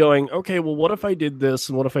now he's going, okay, well, what if I did this,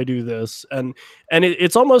 and what if I do this? And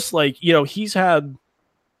it's almost like, he's had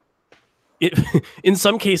it in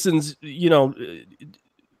some cases, years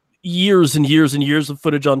and years and years of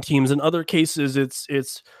footage on teams. In other cases,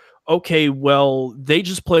 it's okay, well, they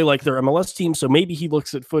just play like their MLS team, so maybe he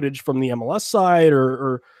looks at footage from the MLS side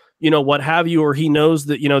or what have you, or he knows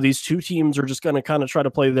that, these two teams are just going to kind of try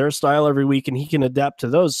to play their style every week, and he can adapt to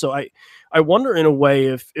those. So I wonder in a way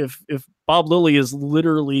if Bob Lilly is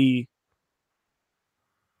literally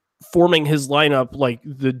forming his lineup like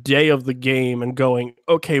the day of the game and going,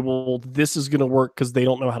 okay, well, this is going to work because they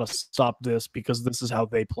don't know how to stop this because this is how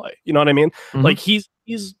they play. You know what I mean? Mm-hmm. Like he's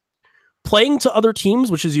playing to other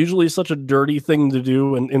teams, which is usually such a dirty thing to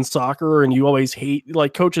do in soccer, and you always hate,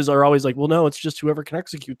 like, coaches are always like, well, no, it's just whoever can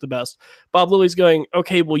execute the best. Bob Lilly's going,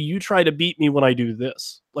 okay, well, you try to beat me when I do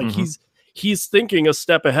this. Like, mm-hmm. he's thinking a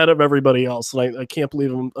step ahead of everybody else, and I can't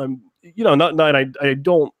believe I'm I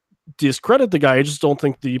don't discredit the guy, I just don't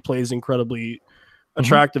think that he plays incredibly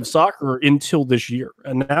attractive soccer until this year,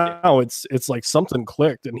 and now it's like something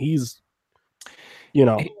clicked, and he's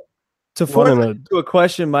To forward to a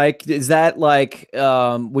question, Mike, is that like,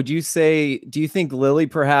 do you think Lilly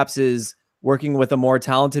perhaps is working with a more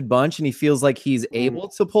talented bunch and he feels like he's able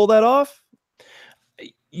to pull that off?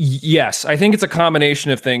 Yes, I think it's a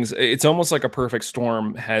combination of things. It's almost like a perfect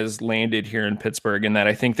storm has landed here in Pittsburgh, in that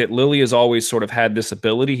I think that Lilly has always sort of had this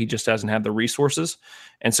ability. He just hasn't had the resources.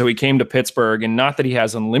 And so he came to Pittsburgh, and not that he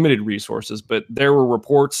has unlimited resources, but there were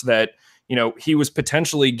reports that he was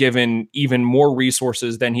potentially given even more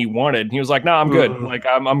resources than he wanted. And he was like, no, I'm good. Like,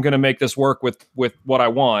 I'm going to make this work with what I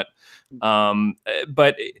want.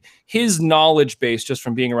 But his knowledge base, just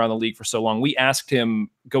from being around the league for so long, we asked him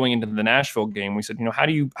going into the Nashville game, we said, how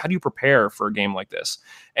do you prepare for a game like this?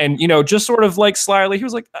 And, just sort of like slyly, he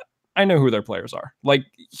was like, I know who their players are. Like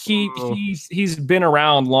he's been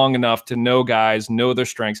around long enough to know guys, know their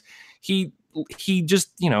strengths. He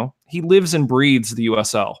just, he lives and breathes the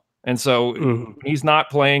USL. And so when he's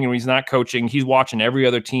not playing and when he's not coaching, he's watching every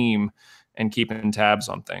other team and keeping tabs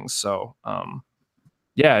on things. So,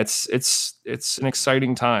 it's an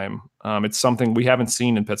exciting time. It's something we haven't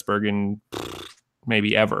seen in Pittsburgh in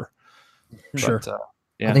maybe ever. Sure.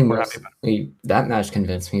 But, I think mostly that match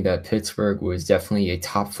convinced me that Pittsburgh was definitely a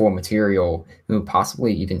top 4 material,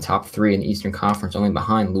 possibly even top 3 in the Eastern Conference, only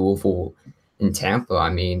behind Louisville and Tampa.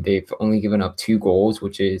 I mean, they've only given up 2 goals,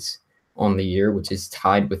 which is on the year, which is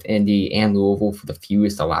tied with Indy and Louisville for the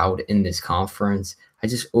fewest allowed in this conference.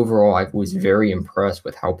 Overall, I was very impressed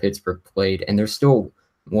with how Pittsburgh played, and they're still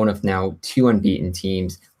one of now 2 unbeaten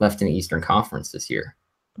teams left in the Eastern Conference this year.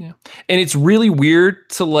 Yeah. And it's really weird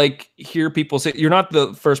to like hear people say, you're not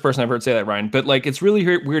the first person I've heard say that, Ryan, but like, it's really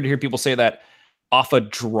weird to hear people say that off a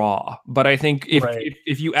draw. But I think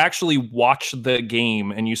if you actually watch the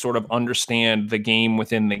game and you sort of understand the game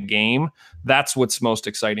within the game, that's what's most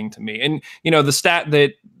exciting to me. And, the stat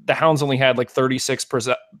that the Hounds only had like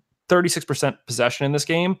 36% possession in this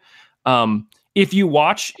game. If you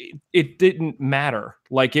watch, it didn't matter.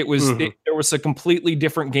 Like it was, there was a completely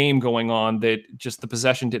different game going on that just the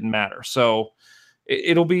possession didn't matter. So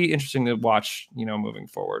it'll be interesting to watch, moving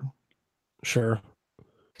forward. Sure.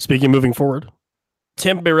 Speaking of moving forward,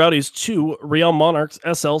 Tampa Bay Rowdies 2, Real Monarchs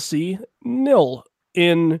SLC 0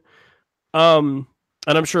 in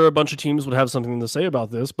and I'm sure a bunch of teams would have something to say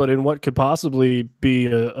about this, but in what could possibly be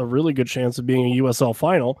a really good chance of being a USL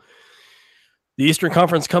final, the Eastern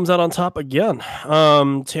Conference comes out on top again.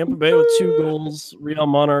 Tampa Bay with 2 goals, Real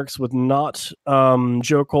Monarchs with not.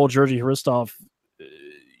 Joe Cole, Georgi Hristov.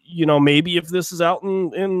 Maybe if this is out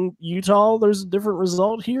in Utah, there's a different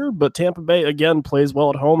result here, but Tampa Bay, again, plays well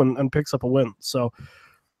at home and picks up a win. So,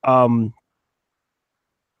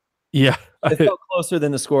 yeah. It felt closer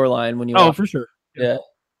than the scoreline when you Oh, for sure. Yeah.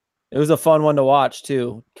 It was a fun one to watch,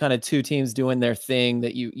 too. Kind of 2 teams doing their thing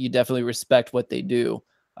that you definitely respect what they do.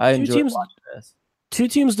 I enjoyed watching this. 2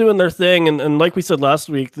 teams doing their thing, and like we said last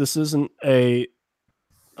week, this isn't a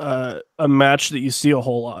match that you see a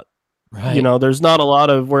whole lot. Right. There's not a lot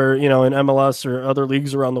of where, in MLS or other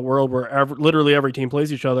leagues around the world where literally every team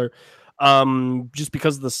plays each other. Just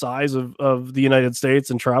because of the size of the United States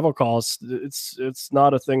and travel costs, it's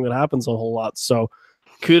not a thing that happens a whole lot. So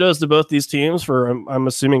kudos to both these teams for, I'm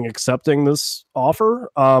assuming, accepting this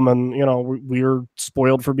offer. And we're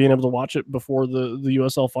spoiled for being able to watch it before the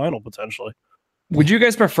USL final potentially. Would you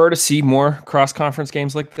guys prefer to see more cross-conference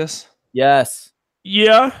games like this? Yes.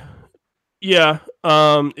 Yeah.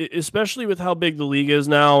 Especially with how big the league is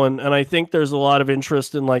now, and I think there's a lot of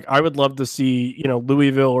interest in, like, I would love to see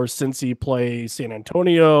Louisville or Cincy play San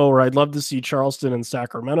Antonio, or I'd love to see Charleston and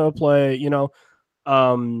Sacramento play.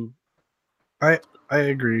 I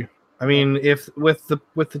agree. I mean, if with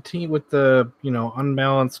the team with the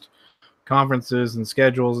unbalanced conferences and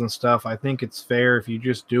schedules and stuff, I think it's fair if you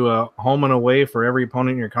just do a home and away for every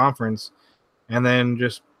opponent in your conference, and then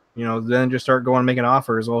just start going and making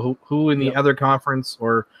offers. Well, who in the other conference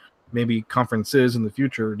or maybe conferences in the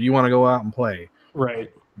future do you want to go out and play? Right.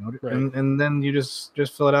 Right. And then you just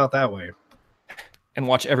fill it out that way. And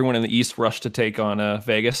watch everyone in the East rush to take on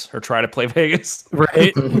Vegas or try to play Vegas.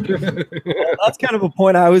 Right. Well, that's kind of a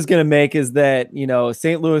point I was going to make, is that,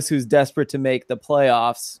 St. Louis, who's desperate to make the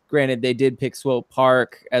playoffs, granted, they did pick Swope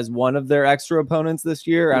Park as one of their extra opponents this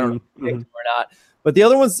year. I don't know if they picked them or not. But the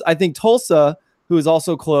other ones, I think Tulsa, who is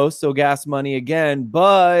also close, so gas money again.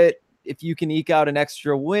 But if you can eke out an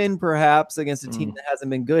extra win, perhaps, against a team that hasn't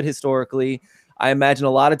been good historically, I imagine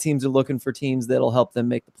a lot of teams are looking for teams that'll help them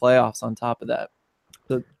make the playoffs on top of that.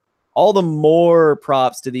 So all the more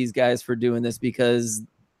props to these guys for doing this, because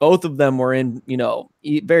both of them were in,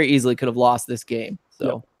 very easily could have lost this game.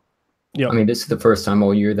 So, yeah. I mean, this is the first time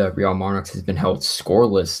all year that Real Monarchs has been held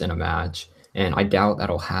scoreless in a match, and I doubt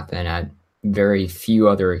that'll happen at very few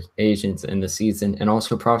other Asians in the season. And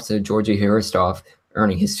also props to Georgi Hristov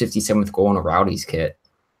earning his 57th goal in a Rowdies kit.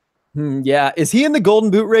 Yeah. Is he in the Golden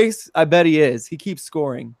Boot race? I bet he is. He keeps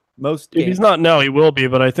scoring most games. He's not now. He will be,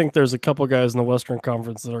 but I think there's a couple guys in the Western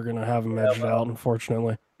Conference that are going to have him edged out,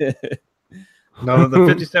 unfortunately. No, the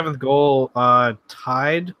 57th goal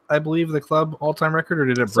tied, I believe, the club all-time record, or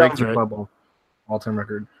did it break the club all-time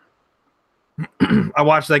record? I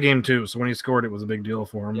watched that game too, so when he scored, it was a big deal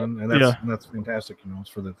for him, and that's fantastic. It's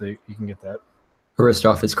for that he can get that.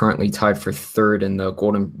 Hristov is currently tied for 3rd in the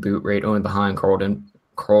Golden Boot rate, only behind Carlton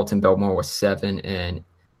Belmore with 7 and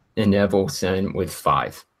Evelson with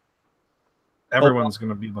 5. Everyone's going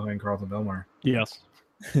to be behind Carlton Belmore. Yes.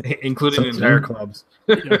 Including the entire clubs.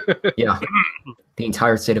 Yeah. The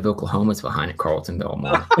entire state of Oklahoma is behind Carlton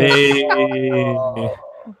Belmore. Hey.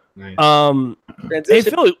 Nice. Hey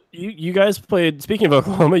Phil, you guys played, speaking of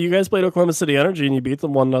Oklahoma, you guys played Oklahoma City Energy and you beat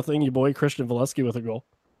them 1-0. Your boy Christian Valesky with a goal.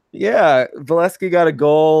 Yeah, Valesky got a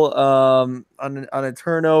goal on a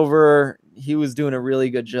turnover. He was doing a really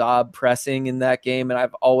good job pressing in that game, and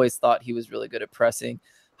I've always thought he was really good at pressing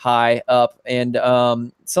high up. And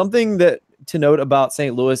something that to note about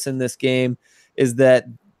St. Louis in this game is that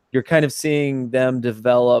you're kind of seeing them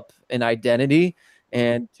develop an identity.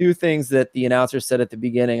 And 2 things that the announcer said at the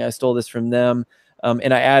beginning, I stole this from them,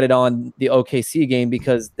 and I added on the OKC game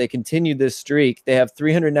because they continued this streak. They have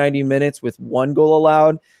 390 minutes with 1 goal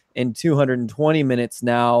allowed and 220 minutes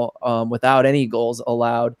now without any goals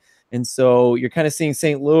allowed. And so you're kind of seeing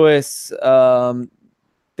St. Louis,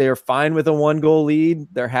 they're fine with a 1-goal lead.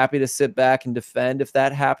 They're happy to sit back and defend if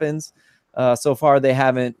that happens. So far, they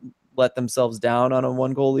haven't let themselves down on a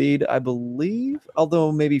 1-goal lead, I believe, although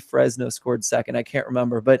maybe Fresno scored second. I can't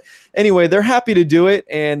remember. But anyway, they're happy to do it,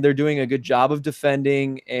 and they're doing a good job of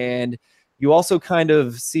defending. And you also kind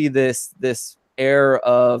of see this air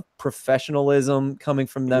of professionalism coming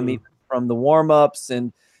from them, even from the warm-ups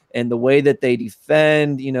and the way that they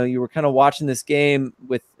defend. You were kind of watching this game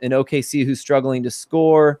with an OKC who's struggling to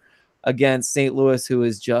score against St. Louis, who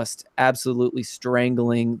is just absolutely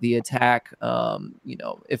strangling the attack.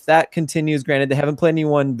 If that continues, granted, they haven't played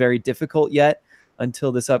anyone very difficult yet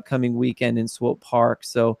until this upcoming weekend in Swope Park.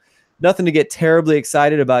 So nothing to get terribly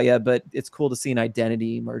excited about yet, but it's cool to see an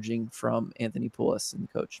identity emerging from Anthony Poulos and the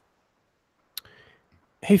coach.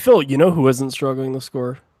 Hey, Phil, you know who isn't struggling to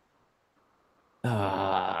score?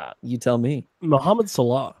 You tell me. Mohamed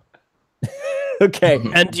Salah. Okay.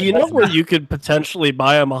 And do you know where you could potentially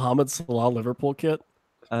buy a Mohamed Salah Liverpool kit?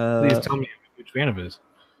 Please tell me I'm a huge fan of his.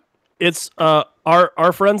 It's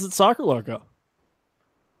our friends at Soccer Loco.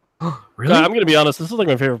 Really? I'm going to be honest. This is like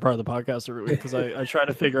my favorite part of the podcast every week because I try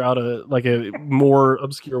to figure out a more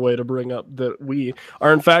obscure way to bring up that we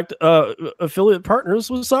are in fact affiliate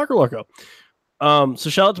partners with Soccer Loco. So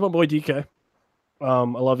shout out to my boy DK. I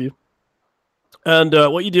love you. And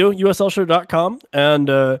what you do, uslshow.com,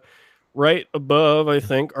 and right above, I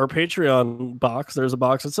think, our Patreon box, there's a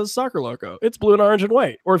box that says Soccer Loco. It's blue and orange and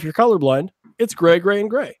white. Or if you're colorblind, it's gray, and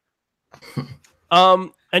gray.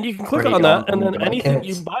 And you can click on that, and then anything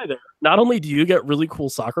you buy there, not only do you get really cool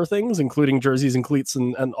soccer things, including jerseys and cleats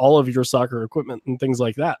and all of your soccer equipment and things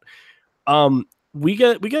like that, we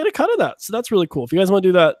get a cut of that. So that's really cool. If you guys want to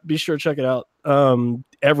do that, be sure to check it out.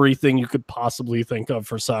 Everything you could possibly think of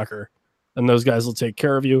for soccer. And those guys will take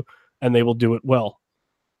care of you, and they will do it well.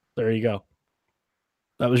 There you go.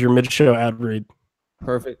 That was your mid-show ad read.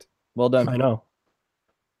 Perfect. Well done. I know.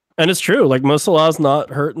 And it's true. Like, Mo Salah's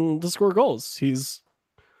not hurting to score goals. He's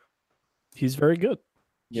very good.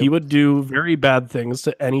 Yep. He would do very bad things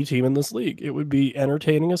to any team in this league. It would be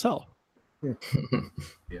entertaining as hell.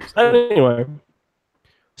 Yes. Anyway,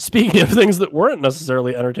 speaking of things that weren't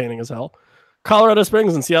necessarily entertaining as hell, Colorado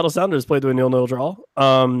Springs and Seattle Sounders played to a 0-0 draw.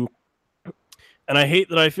 And I hate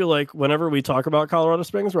that I feel like whenever we talk about Colorado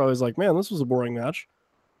Springs, we're always like, man, this was a boring match.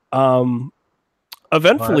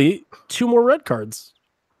 Eventfully, 2 more red cards.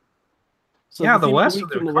 So Yeah, the the West week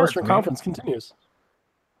of in the cards, Western man. Conference continues.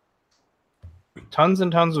 Tons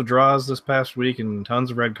and tons of draws this past week and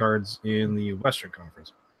tons of red cards in the Western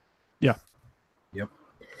Conference.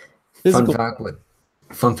 Physical.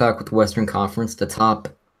 Fun fact with the Western Conference, the top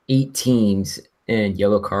 8 teams in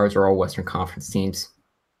yellow cards are all Western Conference teams.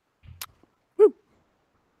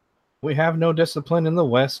 We have no discipline in the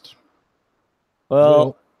West.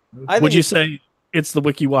 Well, I think Would you say it's the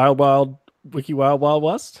Wiki Wild Wild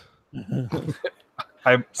West?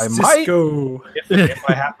 I might if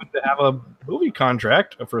I happen to have a movie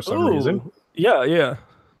contract for some reason Yeah.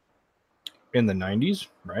 in the 90s,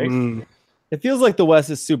 right? it feels like the West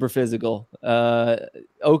is super physical.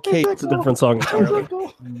 Okay, It's a different song entirely.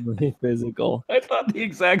 really physical. I thought the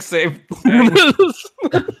exact same.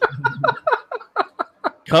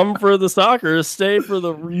 Come for the soccer, stay for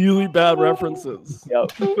the really bad references.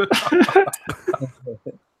 Yep.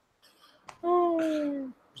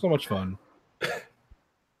 So much fun.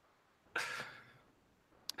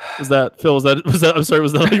 Was that Phil? Was that? I'm sorry.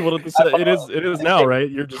 Was that what you wanted to say? It is now, right?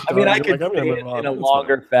 You're just. I mean, I you're could like, I'm say gonna it move on. in a It's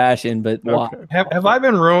longer fashion, but fine. why? Okay. Have I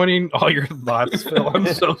been ruining all your thoughts, Phil? I'm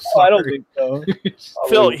so sorry. I don't think so.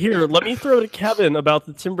 Phil, here, let me throw to Kevin about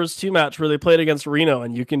the Timbers 2 match where they played against Reno,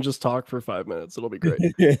 and you can just talk for 5 minutes. It'll be great.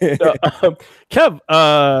 Kev,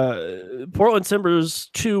 Portland Timbers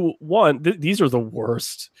 2-1. These are the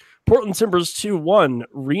worst. Portland Timbers 2-1.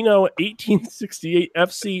 Reno 1868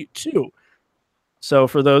 FC 2. So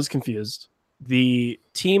for those confused, the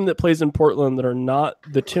team that plays in Portland that are not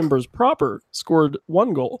the Timbers proper scored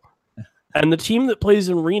 1 goal. And the team that plays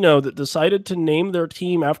in Reno that decided to name their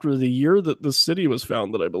team after the year that the city was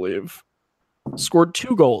founded, I believe, scored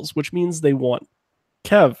 2 goals, which means they won.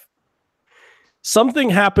 Kev, something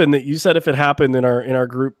happened that you said if it happened in our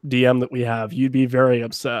group DM that we have, you'd be very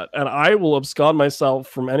upset. And I will abscond myself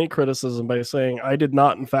from any criticism by saying I did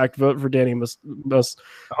not, in fact, vote for Danny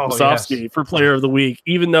Musovski for Player of the Week,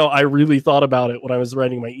 even though I really thought about it when I was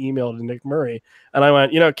writing my email to Nick Murray. And I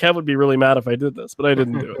went, Kev would be really mad if I did this, but I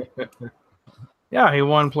didn't do it. Yeah, he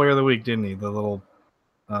won Player of the Week, didn't he? The little,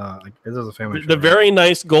 this is a family. The very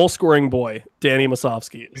nice goal-scoring boy, Danny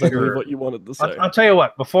Musovski, is I believe what you wanted to say. I'll tell you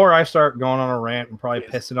what. Before I start going on a rant and probably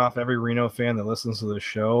pissing off every Reno fan that listens to this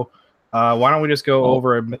show, why don't we just go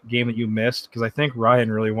over a game that you missed? Because I think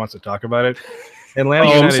Ryan really wants to talk about it.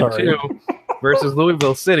 Atlanta United 2 versus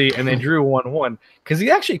Louisville City, and they drew 1-1. Because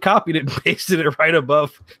he actually copied it and pasted it right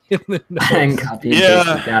above in the notes. And copy and paste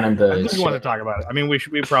it down in I the think you want to talk about it. I mean, we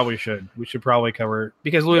probably should. We should probably cover it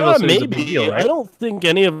because Louisville City is a big deal, right? I don't think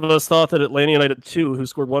any of us thought that Atlanta United 2, who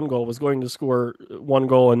scored 1 goal, was going to score 1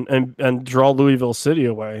 goal and draw Louisville City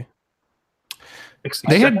away.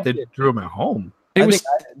 They drew them at home. It was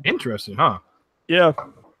Interesting, huh? Yeah.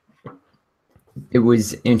 It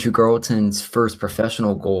was Andrew Garleton's first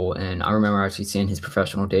professional goal, and I remember actually seeing his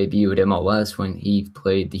professional debut at MLS when he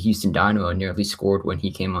played the Houston Dynamo and nearly scored when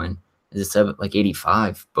he came on as a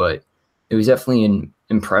 85. But it was definitely an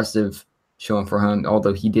impressive showing for him,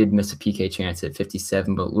 although he did miss a PK chance at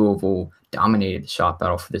 57, but Louisville dominated the shot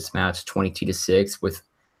battle for this match 22-6 with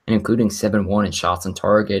and including 7-1 in shots on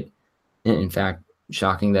target. And in fact,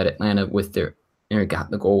 shocking that Atlanta got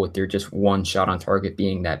the goal with their just one shot on target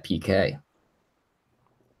being that PK.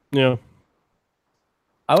 Yeah.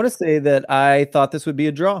 I want to say that I thought this would be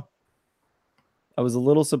a draw. I was a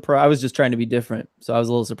little surprised. I was just trying to be different, so I was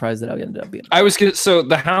a little surprised that I ended up being. So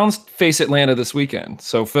the Hounds face Atlanta this weekend.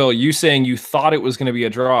 So Phil, you saying you thought it was going to be a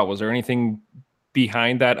draw? Was there anything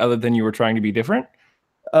behind that other than you were trying to be different?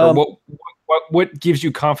 Or what gives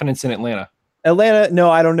you confidence in Atlanta? Atlanta,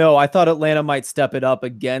 no, I don't know. I thought Atlanta might step it up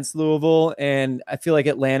against Louisville, and I feel like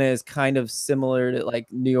Atlanta is kind of similar to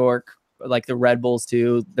like New York, like the Red Bulls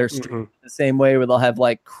too. They're the same way where they'll have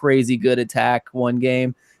like crazy good attack one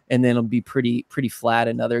game, and then it'll be pretty flat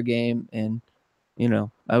another game. And you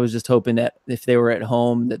know, I was just hoping that if they were at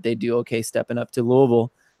home, that they'd do okay stepping up to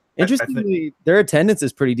Louisville. Interestingly, their attendance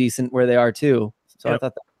is pretty decent where they are too. So I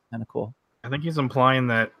thought that was kind of cool. I think he's implying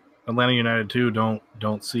that Atlanta United too don't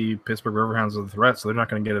see Pittsburgh Riverhounds as a threat, so they're not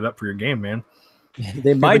going to get it up for your game, man.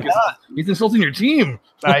 They might not. He's insulting your team.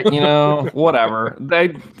 Whatever.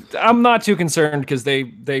 I'm not too concerned because they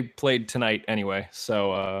played tonight anyway.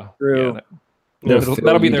 So True.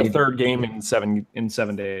 That'll be their third game in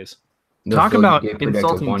 7 days. Talk about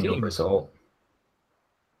insulting 1-0 teams. result.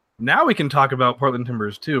 Now we can talk about Portland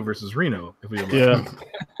Timbers 2 versus Reno. If we Yeah.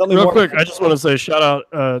 Real quick, I just want to say shout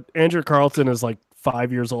out. Andrew Carlton is like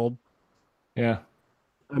 5 years old. Yeah.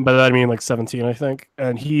 And by that I mean like 17, I think.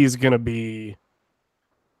 And he's gonna be.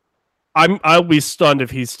 I'll be stunned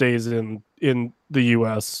if he stays in the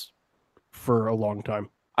U.S. for a long time.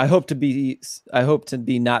 I hope to be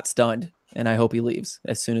not stunned, and I hope he leaves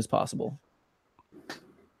as soon as possible.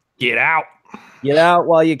 Get out. Get out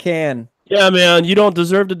while you can. Yeah, man, you don't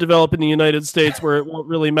deserve to develop in the United States where it won't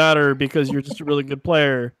really matter because you're just a really good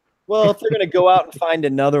player. Well, if they're going to go out and find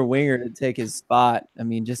another winger to take his spot, I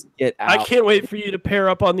mean, just get out. I can't wait for you to pair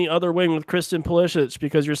up on the other wing with Christian Pulisic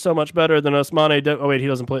because you're so much better than Ousmane. Oh, wait, he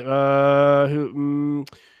doesn't play. Who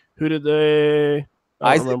did they?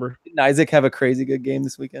 I don't remember. Didn't Isaac have a crazy good game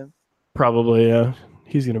this weekend? Probably, yeah.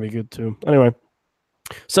 He's going to be good, too. Anyway.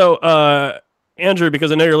 So, Andrew,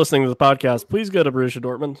 because I know you're listening to the podcast, please go to Borussia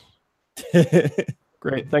Dortmund.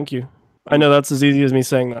 Great, thank you. I know that's as easy as me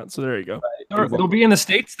saying that, so there you go. They'll be in the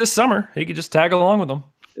States this summer. He could just tag along with them.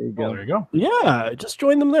 There you go. There you go. Yeah, just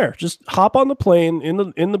join them there. Just hop on the plane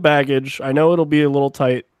in the baggage. I know it'll be a little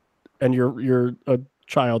tight, and you're a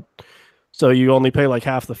child, so you only pay like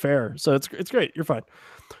half the fare. So it's great. You're fine.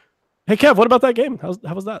 Hey Kev, what about that game? How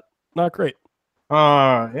was that? Not great.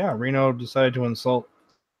 Yeah, Reno decided to insult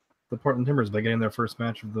the Portland Timbers by getting their first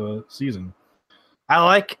match of the season. I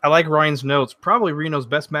like Ryan's notes. Probably Reno's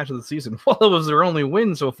best match of the season. Well, it was their only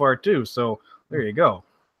win so far too. So there you go.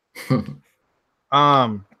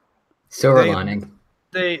 Silver lining.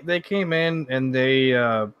 They came in and they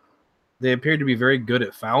appeared to be very good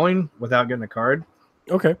at fouling without getting a card.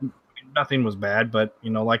 Okay. Nothing was bad, but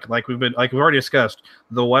you know, like we've already discussed,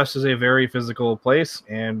 the West is a very physical place,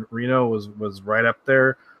 and Reno was right up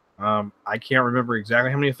there. I can't remember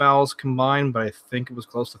exactly how many fouls combined, but I think it was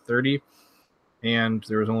close to 30. And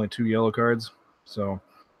there was only 2 yellow cards, so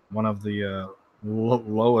one of the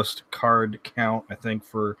lowest card count, I think,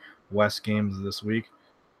 for West games this week.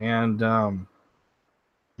 And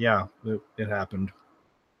yeah, it happened.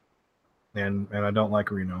 And I don't like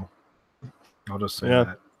Reno. I'll just say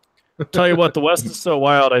that. Tell you what, the West is so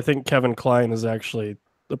wild. I think Kevin Klein is actually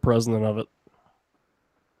the president of it.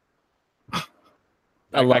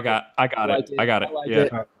 I got it. I got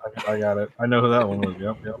it. I know who that one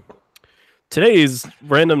was. Yep. Today's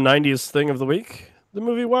random 90s thing of the week, the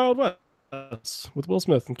movie Wild West with Will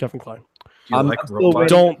Smith and Kevin Klein.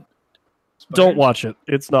 Don't watch it.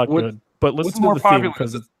 It's not good. But listen to the theme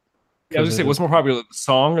because I was gonna say, what's more popular, the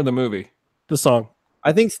song or the movie? The song.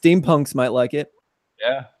 I think steampunks might like it.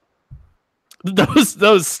 Yeah. Those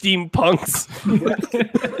steampunks.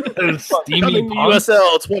 Steamy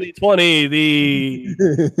USL 2020,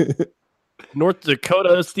 the North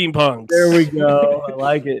Dakota steampunks. There we go. I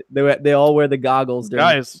like it. They all wear the goggles.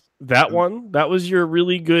 Guys, that was your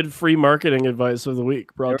really good free marketing advice of the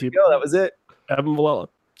week. Brought to you. That was it. Evan Villella.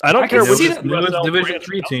 I don't care which Division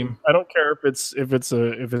 3 team. I don't care if it's a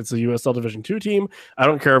USL Division 2 team. I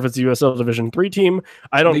don't care if it's a USL Division 3 team.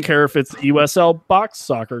 I don't care if it's a USL box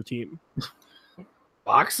soccer team.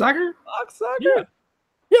 Box soccer? Box soccer?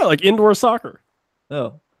 Yeah, like indoor soccer.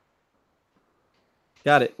 Oh.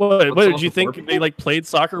 Got it. What What's did off you the think floor? they like played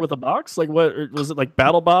soccer with a box? Like what was it like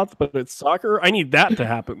BattleBots, but it's soccer? I need that to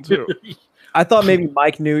happen too. I thought maybe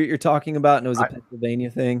Mike knew what you're talking about, and it was a I- Pennsylvania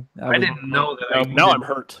thing. I didn't know that. Now, I now needed I'm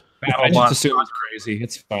hurt. I BattleBot just assume it's soccer. crazy.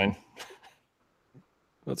 It's fine.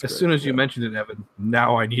 That's As great. soon as you Yeah. mentioned it, Evan,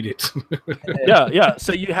 now I need it. Yeah.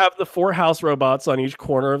 So you have the 4 house robots on each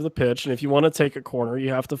corner of the pitch, and if you want to take a corner, you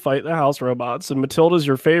have to fight the house robots. And Matilda's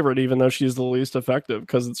your favorite, even though she's the least effective,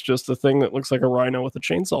 because it's just a thing that looks like a rhino with a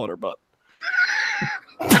chainsaw in her butt.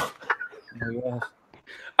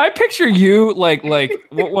 I picture you like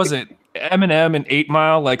what was it? Eminem and 8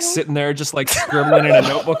 Mile like sitting there just like scribbling in a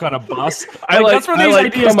notebook on a bus. That's where these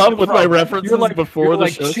ideas come up come with from. my references before you're the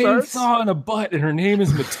like show chainsaw starts. in a butt, and her name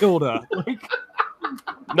is Matilda. Like,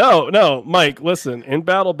 No, Mike, listen. In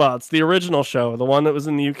BattleBots, the original show, the one that was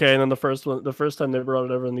in the UK, and then the first time they brought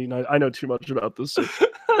it over in the United. I know too much about this. So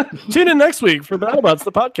tune in next week for BattleBots,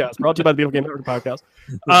 the podcast, brought to you by the Video Game Network podcast.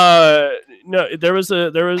 No, there was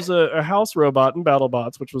a house robot in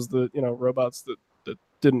BattleBots, which was the robots that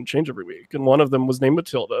didn't change every week, and one of them was named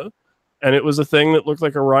Matilda, and it was a thing that looked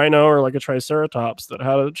like a rhino or like a triceratops that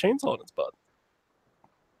had a chainsaw in its butt.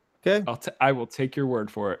 Okay. I will take your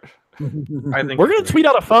word for it. I think We're gonna tweet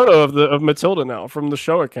out a photo of Matilda now from the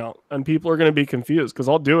show account, and people are gonna be confused because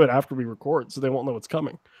I'll do it after we record, so they won't know what's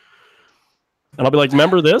coming. And I'll be like,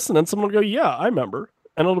 "Remember this?" And then someone will go, "Yeah, I remember,"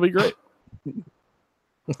 and it'll be great.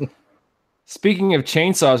 Speaking of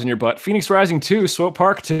chainsaws in your butt, Phoenix Rising 2, Swope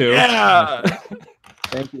Park 2. Yeah,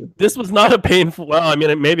 Thank you. this was not a painful. Well, I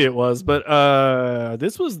mean, maybe it was, but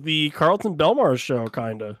this was the Carlton Belmar show,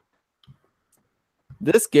 kinda.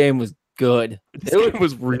 This game was good. It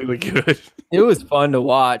was really good. It was fun to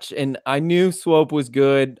watch, and I knew Swope was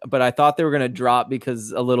good, but I thought they were going to drop because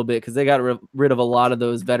they got rid of a lot of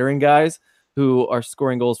those veteran guys who are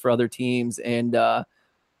scoring goals for other teams and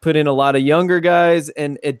put in a lot of younger guys,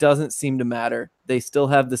 and it doesn't seem to matter. They still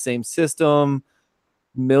have the same system,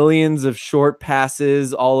 millions of short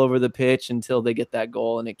passes all over the pitch until they get that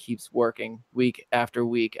goal, and it keeps working week after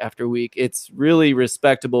week after week. It's really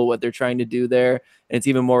respectable what they're trying to do there, and it's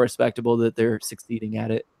even more respectable that they're succeeding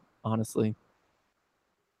at it, honestly.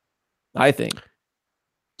 I think.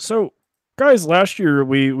 So, guys, last year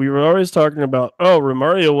we were always talking about,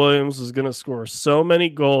 Romario Williams is going to score so many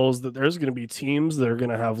goals that there's going to be teams that are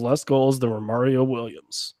going to have less goals than Romario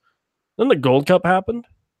Williams. Then the Gold Cup happened.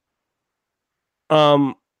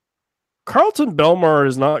 Carlton Belmar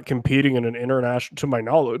is not competing in an international, to my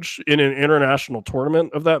knowledge, in an international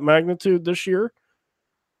tournament of that magnitude this year.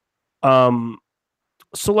 So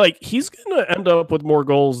like he's going to end up with more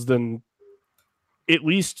goals than at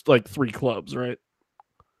least like 3 clubs, right?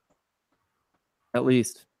 At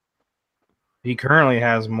least. He currently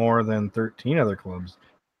has more than 13 other clubs.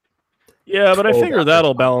 Yeah, but I Oh, figure that's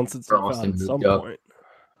that'll fine. balance itself out Austin at some moved up. point.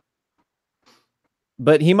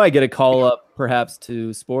 But he might get a call up perhaps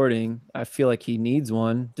to Sporting. I feel like he needs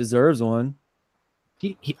one, deserves one.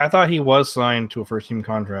 I thought he was signed to a first team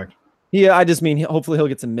contract. Yeah, I just mean hopefully he'll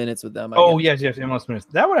get some minutes with them. I guess. Yes, MLS minutes.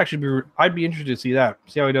 That would actually be. I'd be interested to see that.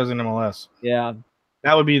 See how he does in MLS. Yeah.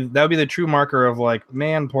 That would be the true marker of like,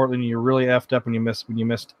 man, Portland, you really effed up when you missed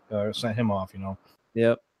sent him off.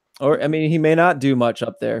 Yep. Or I mean, he may not do much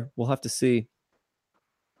up there. We'll have to see.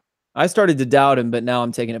 I started to doubt him, but now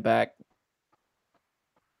I'm taking it back.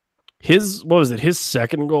 His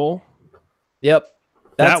second goal? Yep.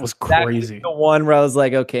 That was exactly crazy. the one where I was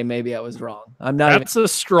like, okay, maybe I was wrong. I'm not even. That's a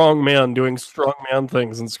strong man doing strong man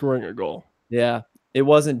things and scoring a goal. Yeah. It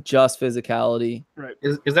wasn't just physicality.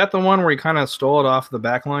 Is that the one where he kind of stole it off the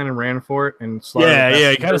back line and ran for it and slid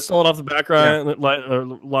Yeah. He kind of stole it off the back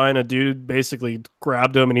line. A dude basically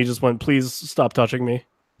grabbed him and he just went, "Please stop touching me."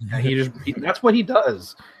 Yeah, that's what he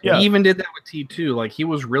does. Yeah. He even did that with T2. Like he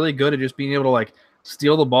was really good at just being able to like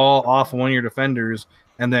steal the ball off one of your defenders,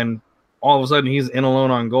 and then all of a sudden he's in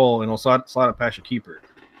alone on goal and he'll slide it past your keeper.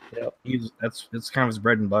 Yep. It's kind of his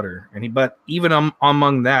bread and butter. But even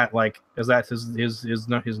among that, like as that his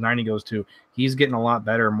 90 goes to, he's getting a lot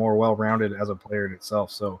better, more well rounded as a player in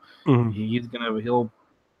itself. So he'll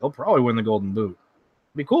probably win the Golden Boot.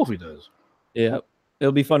 It'd be cool if he does. Yeah.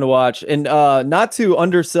 It'll be fun to watch. And not to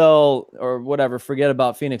undersell or whatever, forget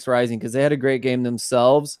about Phoenix Rising because they had a great game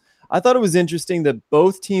themselves. I thought it was interesting that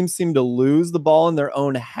both teams seemed to lose the ball in their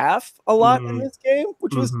own half a lot in this game,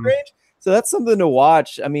 which was strange. So that's something to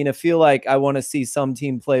watch. I mean, I feel like I want to see some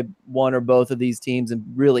team play one or both of these teams and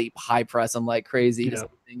really high press them like crazy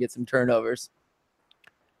and get some turnovers.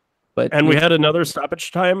 And we had another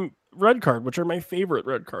stoppage time red card, which are my favorite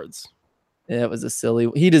red cards. Yeah, it was a silly.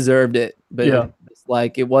 He deserved it, but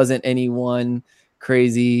it wasn't any one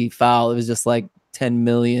crazy foul. It was just like 10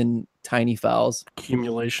 million tiny fouls.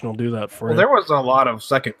 Accumulation will do that for Well, you. there was a lot of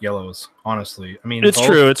second yellows, honestly. I mean, It's both-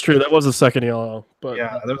 true. It's true. That was a second yellow, but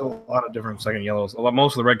Yeah, there's a lot of different second yellows.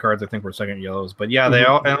 Most of the red cards, I think, were second yellows. But yeah,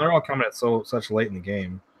 Mhm. they're all coming at such late in the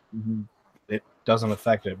game. Mm-hmm. It doesn't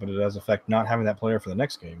affect it, but it does affect not having that player for the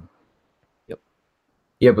next game.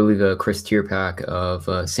 Yeah, I believe Chris Tierpak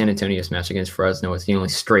of San Antonio's match against Fresno was the only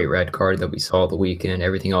straight red card that we saw the weekend.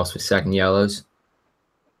 Everything else was second yellows.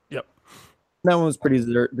 That one was pretty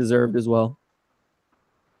deserved as well,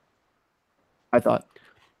 I thought.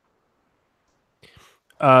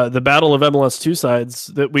 the battle of MLS two sides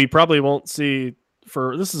that we probably won't see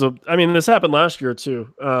for this happened last year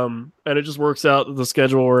too. And it just works out the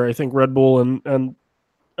schedule where I think Red Bull and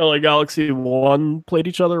LA Galaxy 1 played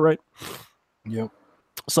each other, right? Yep.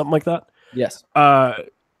 Something like that. Yes.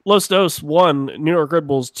 Los Dos 1, New York Red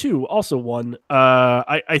Bulls 2 also won.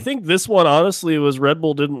 I think this one honestly was Red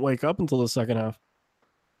Bull didn't wake up until the second half.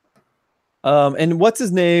 And what's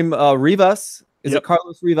his name? Rivas. Is Yep. it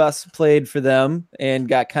Carlos Rivas played for them and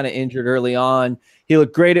got kind of injured early on? He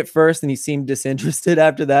looked great at first and he seemed disinterested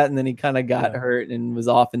after that. And then he kind of got hurt and was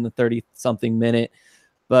off in the 30-something minute.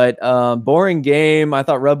 But boring game. I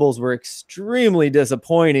thought Red Bulls were extremely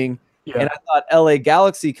disappointing. Yeah. And I thought LA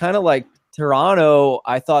Galaxy, kind of like Toronto,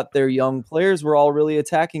 I thought their young players were all really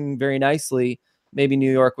attacking very nicely. Maybe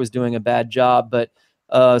New York was doing a bad job, but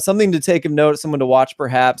something to take of note, someone to watch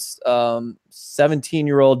perhaps.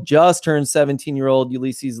 17-year-old, just turned 17-year-old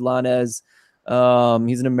Ulysses Lanez.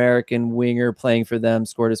 He's an American winger playing for them,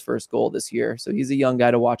 scored his first goal this year. So he's a young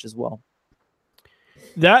guy to watch as well.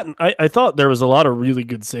 That I thought there was a lot of really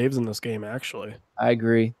good saves in this game, actually. I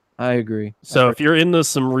agree. So if you're into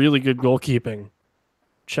some really good goalkeeping,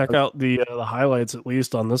 check out the highlights at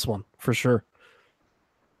least on this one for sure.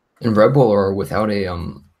 And Red Bull are without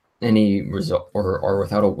any result or are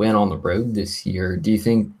without a win on the road this year. Do you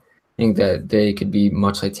think that they could be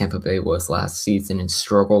much like Tampa Bay was last season and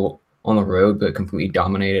struggle on the road but completely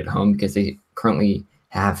dominate at home, because they currently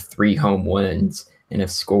have 3 home wins and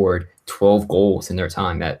have scored 12 goals in their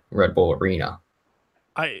time at Red Bull Arena?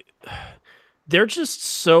 They're just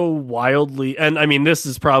so wildly, and I mean, this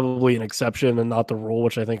is probably an exception and not the rule,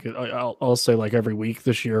 which I think I'll say like every week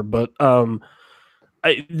this year. But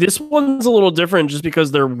this one's a little different just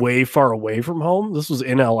because they're way far away from home. This was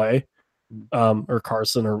in LA, or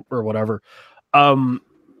Carson or whatever.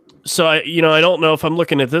 So I don't know if I'm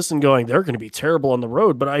looking at this and going, they're going to be terrible on the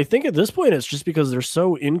road, but I think at this point it's just because they're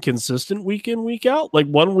so inconsistent week in, week out. Like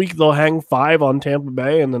one week they'll hang 5 on Tampa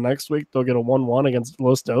Bay, and the next week they'll get a 1-1 against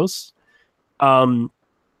Los Dos. But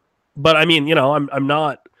I mean,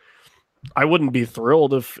 I wouldn't be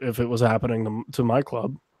thrilled if it was happening to my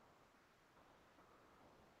club.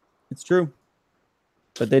 It's true.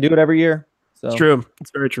 But they do it every year. So It's true.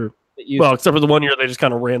 It's very true. Well, except for the one year they just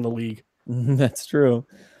kind of ran the league. That's true.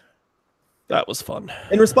 That was fun.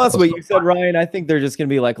 In response to what you said, Ryan, I think they're just going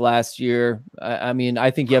to be like last year. I mean,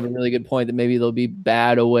 I think you have a really good point that maybe they'll be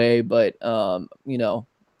bad away, but 2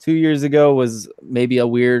 years ago was maybe a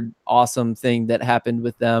weird, awesome thing that happened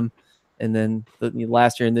with them. And then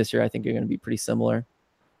last year and this year, I think are going to be pretty similar.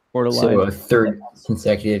 Borderline. So a third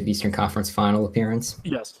consecutive Eastern Conference final appearance.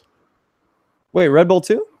 Yes. Wait, Red Bull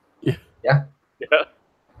too? Yeah.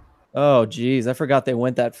 Oh, geez. I forgot they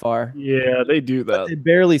went that far. Yeah, they do But they that.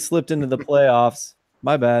 barely slipped into the playoffs.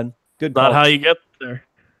 My bad. Good call. Not how you get there.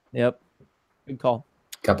 Yep. Good call.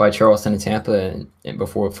 Got by Charleston and Tampa and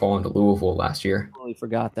before falling to Louisville last year. Totally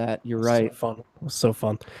forgot that. You're It was right. So fun. It was so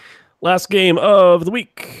fun. Last game of the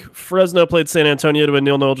week. Fresno played San Antonio to a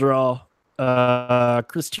 0-0 draw.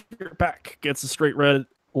 Chris Tierpak gets a straight red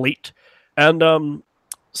late. And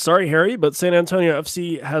sorry, Harry, but San Antonio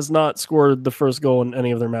FC has not scored the first goal in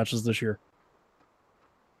any of their matches this year.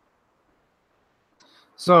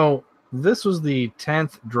 So this was the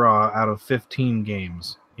 10th draw out of 15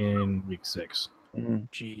 games in week 6.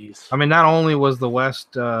 Jeez. I mean, not only was the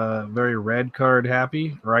West very red card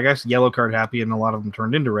happy, or I guess yellow card happy, and a lot of them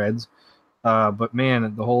turned into reds, but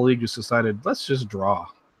man, the whole league just decided, let's just draw.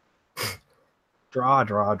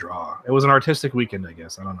 Draw. It was an artistic weekend, I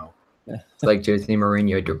guess. I don't know. It's like Jose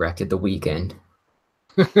Mourinho directed the weekend.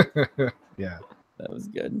 Yeah. That was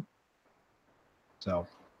good. So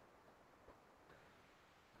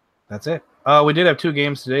that's it. We did have 2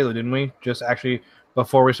 games today, though, didn't we? Just actually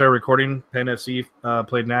before we started recording, Penn FC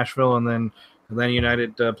played Nashville, and then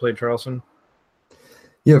United played Charleston.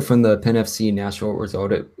 Yeah, from the Penn FC Nashville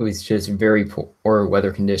result, it was just very poor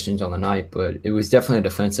weather conditions on the night, but it was definitely a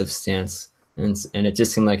defensive stance. And it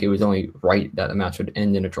just seemed like it was only right that the match would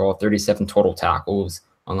end in a draw. 37 total tackles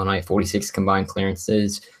on the night, 46 combined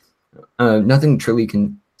clearances. Nothing truly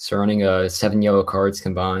concerning. 7 yellow cards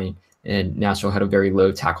combined. and Nashville had a very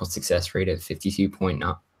low tackle success rate at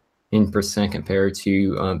 52.9% compared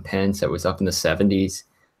to Penn's that was up in the 70s.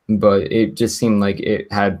 But it just seemed like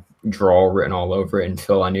it had draw written all over it. And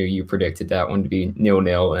Phil, I knew you predicted that one to be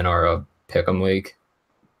 0-0 in our Pick'em League.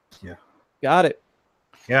 Got it.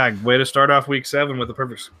 Yeah, way to start off week 7 with a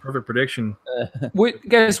perfect prediction.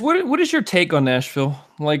 Guys, what is your take on Nashville?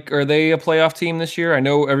 Like, are they a playoff team this year? I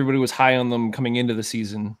know everybody was high on them coming into the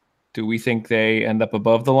season. Do we think they end up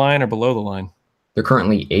above the line or below the line? They're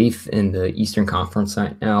currently 8th in the Eastern Conference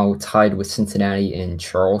right now, tied with Cincinnati and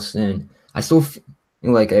Charleston. I still feel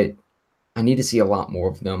like I need to see a lot more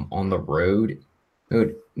of them on the road,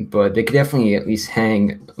 but they could definitely at least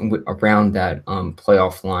hang around that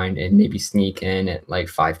playoff line and maybe sneak in at like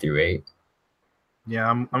 5 through 8. Yeah,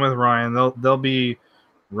 I'm with Ryan. They'll be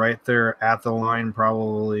right there at the line,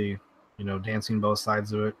 probably, dancing both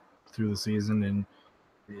sides of it through the season, and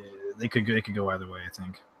they could go either way, I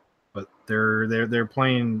think. But they're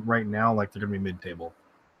playing right now like they're gonna be mid-table.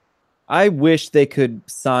 I wish they could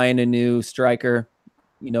sign a new striker,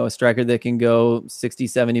 a striker that can go 60,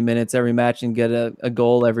 70 minutes every match and get a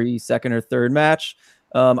goal every second or third match.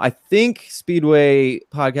 I think Speedway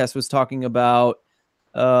Podcast was talking about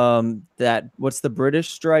that. What's the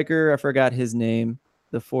British striker? I forgot his name,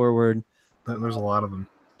 the forward. There's a lot of them.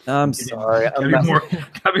 I'm sorry.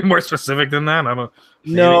 Gotta be more specific than that.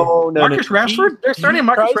 No. Marcus Rashford? They're starting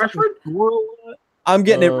Marcus Rashford? I'm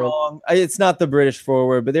getting it wrong. It's not the British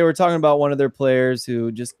forward, but they were talking about one of their players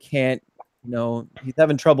who just can't, he's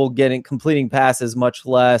having trouble completing passes, much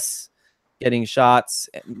less getting shots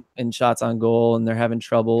and shots on goal, and they're having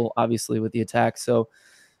trouble, obviously, with the attack. So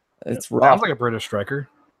it's rough. Sounds like a British striker.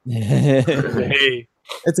 Hey,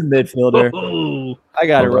 it's a midfielder. I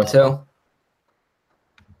got it right.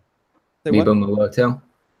 Lebo Moloto?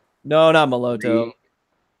 No, not Moloto.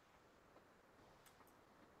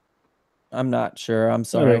 I'm not sure. I'm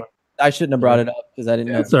sorry. Yeah. I shouldn't have brought it up because I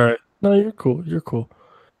didn't know. It's all right. No, you're cool. You're cool.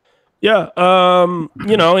 Yeah.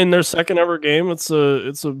 In their second ever game, it's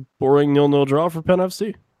a boring 0-0 draw for Penn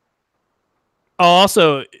FC.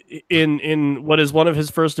 Also, in what is one of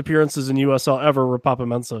his first appearances in USL ever, Rapapa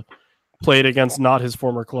Mensah played against not his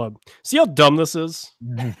former club. See how dumb this is?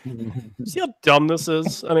 See how dumb this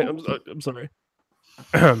is? I mean, I'm sorry.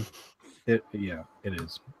 It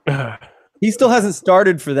is. He still hasn't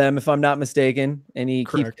started for them, if I'm not mistaken, and he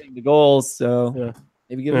Correct. keeps getting the goals. So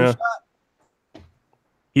maybe give him a shot.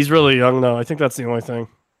 He's really young, though. I think that's the only thing.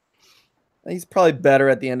 He's probably better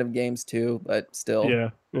at the end of games too, but still, Yeah.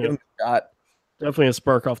 give him a shot. Definitely a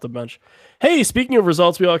spark off the bench. Hey, speaking of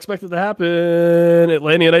results we all expected to happen,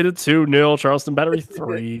 Atlanta United 2-0, Charleston Battery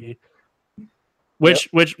 3. Which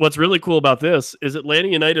what's really cool about this is Atlanta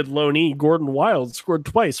United loanee Gordon Wild scored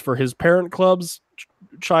twice for his parent club's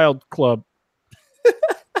child club.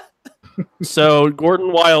 So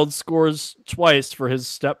Gordon Wild scores twice for his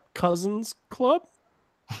step cousin's club.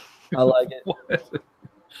 I like it.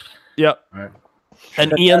 Yep. All right.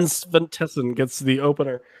 And Ian Sventesson gets the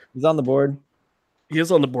opener. He's on the board. He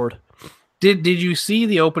is on the board. Did you see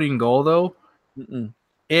the opening goal though? Mm-mm.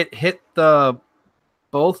 It hit the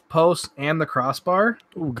both posts and the crossbar.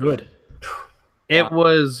 Oh, good. It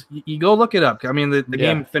was. You go look it up. I mean, the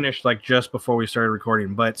game finished like just before we started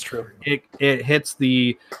recording, but It's true. it hits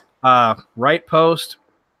the right post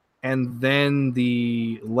and then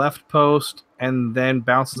the left post and then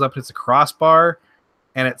bounces up, hits a crossbar,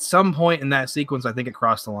 and at some point in that sequence, I think it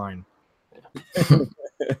crossed the line.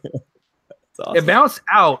 Awesome. It bounced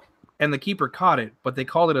out and the keeper caught it, but they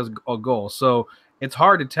called it as a goal. So it's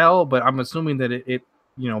hard to tell, but I'm assuming that it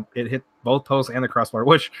hit both posts and the crossbar,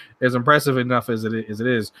 which is impressive enough as it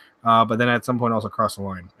is. But then at some point also crossed the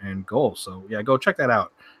line and goal. So yeah, go check that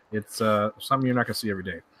out. It's something you're not going to see every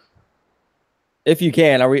day. If you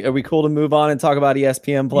can, are we cool to move on and talk about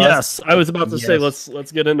ESPN Plus? Yes, I was about to say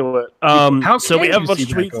let's get into it. So we have a bunch of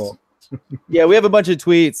tweets. Yeah, we have a bunch of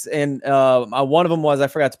tweets, and one of them was, I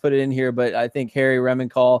forgot to put it in here, but I think Harry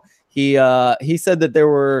Remenkall, he said that there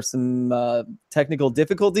were some technical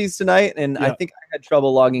difficulties tonight, and I think I had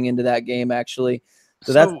trouble logging into that game actually.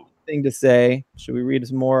 So that's the thing to say. Should we read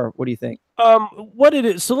some more? What do you think? What it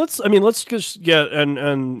is? So let's just get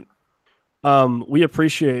and we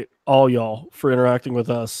appreciate all y'all for interacting with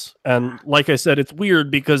us. And like I said, it's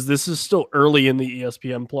weird because this is still early in the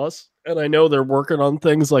ESPN Plus, and I know they're working on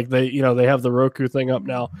things like they have the Roku thing up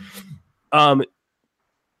now. I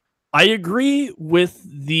agree with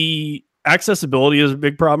the accessibility is a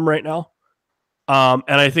big problem right now. And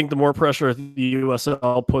I think the more pressure the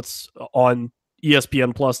USL puts on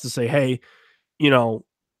ESPN Plus to say, hey,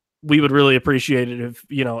 we would really appreciate it if,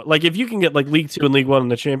 like if you can get like League 2 and League 1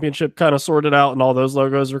 and the championship kind of sorted out and all those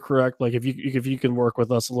logos are correct, like if you can work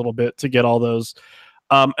with us a little bit to get all those.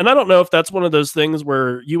 And I don't know if that's one of those things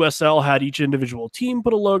where USL had each individual team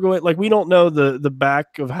put a logo in. Like we don't know the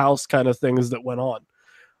back of house kind of things that went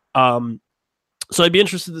on. So I'd be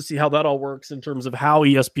interested to see how that all works in terms of how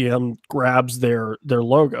ESPN grabs their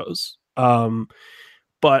logos.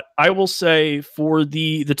 But I will say for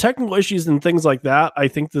the technical issues and things like that, I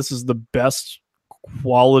think this is the best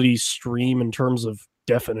quality stream in terms of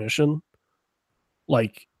definition,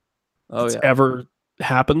 like ever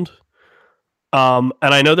happened. And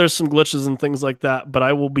I know there's some glitches and things like that, but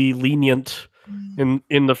I will be lenient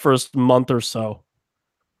in the first month or so.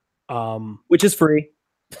 Which is free.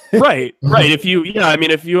 Right. If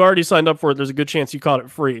you already signed up for it, there's a good chance you caught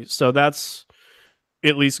it free. So that's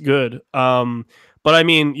at least good. But I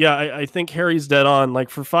mean, yeah, I think Harry's dead on.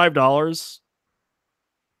 Like for $5,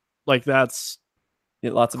 like that's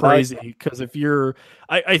lots of crazy. Because if you're,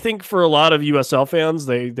 I think for a lot of USL fans,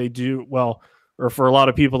 they do well, or for a lot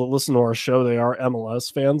of people that listen to our show, they are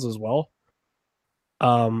MLS fans as well.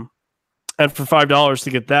 And for $5 to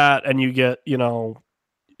get that, and you get MLS,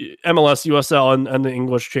 USL, and the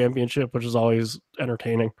English Championship, which is always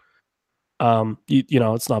entertaining.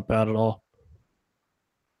 It's not bad at all.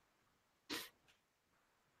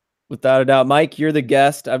 Without a doubt. Mike, you're the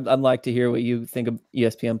guest. I'd like to hear what you think of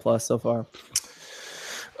ESPN Plus so far.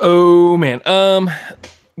 Oh, man.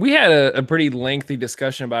 We had a pretty lengthy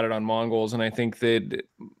discussion about it on Mongols, and I think that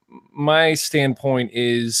my standpoint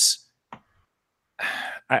is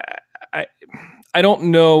I don't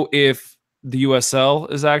know if the USL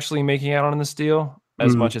is actually making out on this deal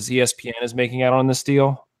as much as ESPN is making out on this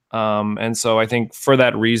deal. And so I think for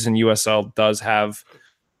that reason, USL does have,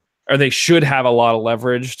 or they should have, a lot of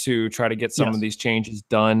leverage to try to get some of these changes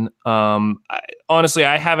done. Honestly,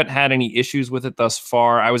 I haven't had any issues with it thus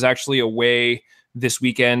far. I was actually away this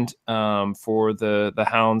weekend for the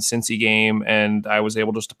Hounds Cincy game, and I was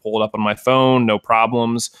able just to pull it up on my phone, no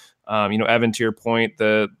problems. Evan, to your point,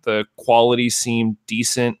 the quality seemed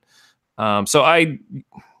decent. So I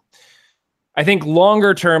think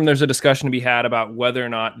longer term, there's a discussion to be had about whether or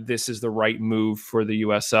not this is the right move for the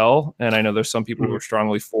USL. And I know there's some people who are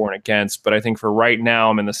strongly for and against, but I think for right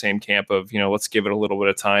now, I'm in the same camp of, let's give it a little bit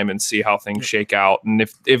of time and see how things shake out. And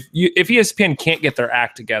if ESPN can't get their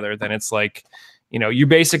act together, then it's like, you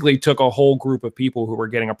basically took a whole group of people who were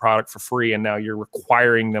getting a product for free, and now you're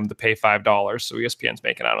requiring them to pay $5. So ESPN's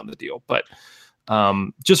making out on the deal. But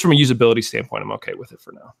just from a usability standpoint, I'm okay with it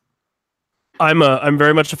for now. I'm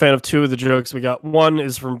very much a fan of two of the jokes we got. One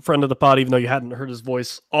is from friend of the pod, even though you hadn't heard his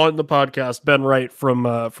voice on the podcast, Ben Wright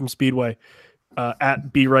from Speedway,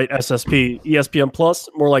 at B Wright SSP. ESPN Plus,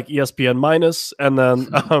 more like ESPN minus, and then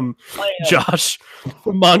Josh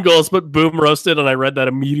from Mongols put boom roasted, and I read that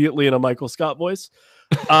immediately in a Michael Scott voice.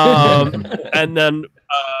 And then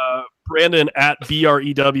Brandon at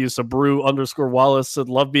BREW, so Brew_Wallace said,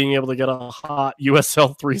 love being able to get a hot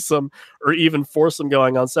USL threesome or even foursome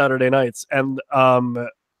going on Saturday nights. And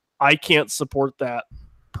I can't support that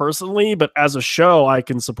personally, but as a show, I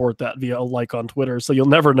can support that via a like on Twitter. So you'll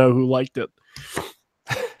never know who liked it.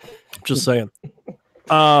 Just saying.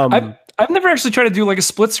 I've never actually tried to do like a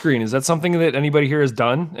split screen. Is that something that anybody here has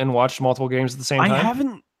done and watched multiple games at the same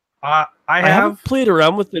time? I haven't played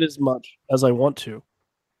around with it as much as I want to.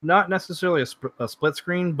 Not necessarily a split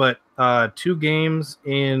screen, but 2 games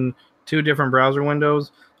in 2 different browser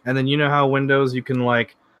windows. And then how Windows, you can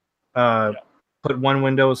put one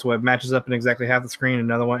window so it matches up in exactly half the screen,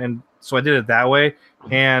 another one. And so I did it that way.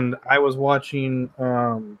 And I was watching,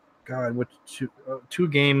 two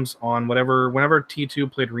games on whenever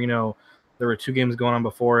T2 played Reno, there were 2 games going on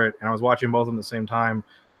before it. And I was watching both of them at the same time.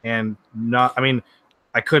 And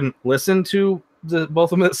I couldn't listen to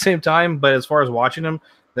both of them at the same time, but as far as watching them,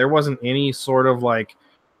 there wasn't any sort of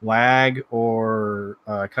lag or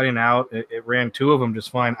cutting out. It ran 2 of them just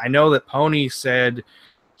fine. I know that Pony said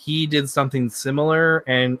he did something similar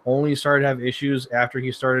and only started to have issues after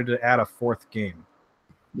he started to add a 4th game.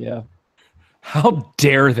 Yeah. How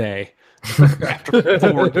dare they? After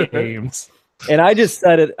 4 games. And I just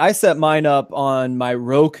set mine up on my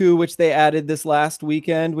Roku, which they added this last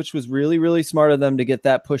weekend, which was really, really smart of them to get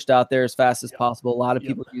that pushed out there as fast as possible. A lot of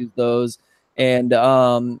people use those. And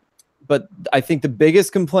but I think the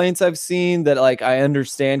biggest complaints I've seen that I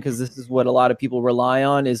understand, because this is what a lot of people rely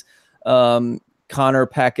on, is Connor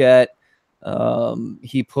Paquette.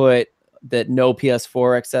 He put that no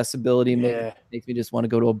PS4 accessibility makes me just want to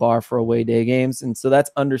go to a bar for away day games. And so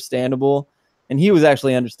that's understandable. And he was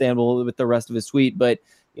actually understandable with the rest of his tweet. But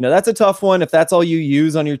that's a tough one. If that's all you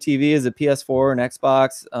use on your TV is a PS4 and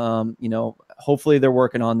Xbox, hopefully they're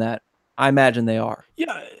working on that. I imagine they are.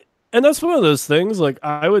 Yeah, and that's one of those things. Like,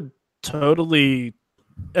 I would totally,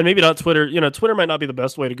 and maybe not Twitter. Twitter might not be the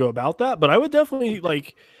best way to go about that, but I would definitely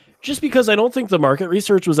just because I don't think the market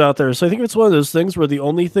research was out there. So I think it's one of those things where the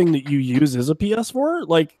only thing that you use is a PS4.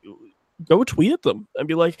 Like, go tweet at them and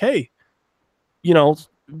be like, hey,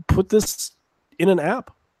 put this in an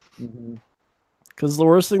app. Because the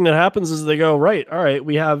worst thing that happens is they go, right, all right,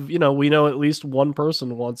 we have, we know at least one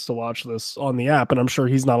person wants to watch this on the app, and I'm sure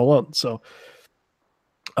he's not alone. So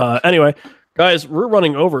anyway, guys, we're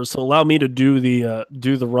running over, so allow me to do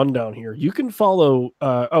the rundown here. You can follow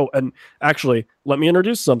and actually let me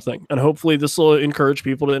introduce something, and hopefully this will encourage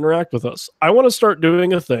people to interact with us. I want to start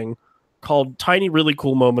doing a thing called Tiny Really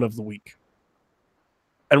Cool Moment of the Week.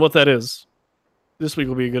 And what that is, this week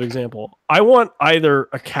will be a good example. I want either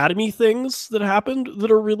Academy things that happened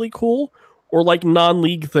that are really cool, or like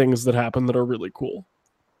non-league things that happen that are really cool.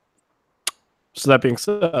 So that being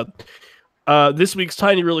said, this week's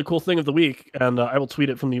Tiny Really Cool Thing of the Week, and I will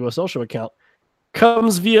tweet it from the USL Show account,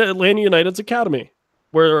 comes via Atlanta United's Academy,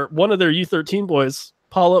 where one of their U13 boys,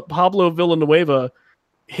 Pablo Villanueva,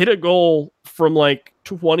 hit a goal from like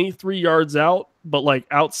 23 yards out, but like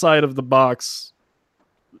outside of the box.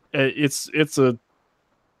 It's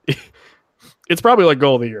probably like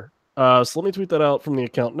goal of the year. So let me tweet that out from the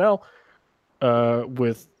account now,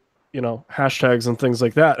 with hashtags and things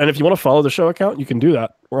like that. And if you want to follow the show account, you can do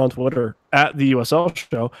that. We're on Twitter at the USL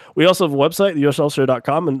Show. We also have a website,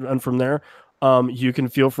 theuslshow.com, and from there, you can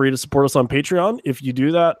feel free to support us on Patreon. If you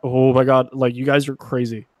do that, oh my God, like, you guys are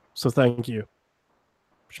crazy. So thank you.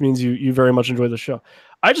 Which means you very much enjoy the show.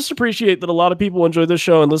 I just appreciate that a lot of people enjoy this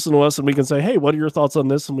show and listen to us, and we can say, hey, what are your thoughts on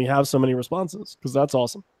this? And we have so many responses, because that's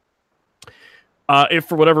awesome. If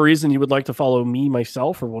for whatever reason you would like to follow me,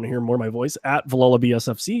 myself, or want to hear more of my voice, at Villella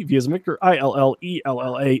BSFC, V as in Victor,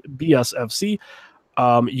 ILLELLA BSFC.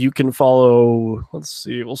 You can follow, let's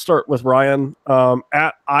see, we'll start with Ryan,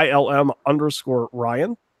 at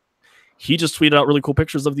ILM_Ryan. He just tweeted out really cool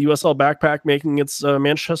pictures of the USL backpack making its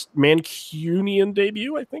Mancunian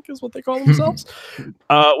debut, I think is what they call themselves,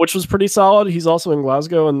 which was pretty solid. He's also in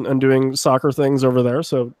Glasgow and doing soccer things over there,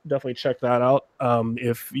 so definitely check that out.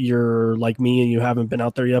 If you're like me and you haven't been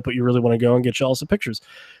out there yet, but you really want to go and get y'all some pictures,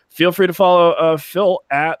 feel free to follow Phil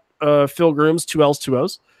at Phil Grooms, 2 L's, 2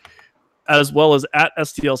 O's, as well as at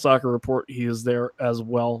STL Soccer Report. He is there as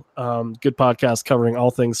well. Good podcast covering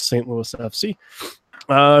all things St. Louis FC.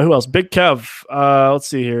 Who else? Big Kev. Let's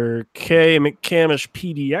see here. K McCamish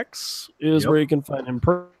PDX is where you can find him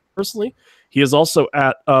personally. He is also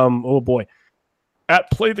at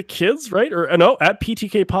at Play the Kids, right? Or no, at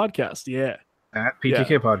PTK Podcast. Yeah. At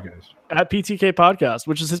PTK Podcast. At PTK Podcast,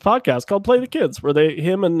 which is his podcast called Play the Kids, where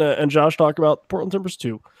him and Josh talk about Portland Timbers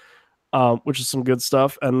 2, which is some good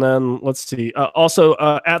stuff. And then let's see. Also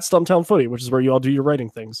at Stumptown Footy, which is where you all do your writing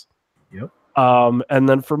things. Yep. And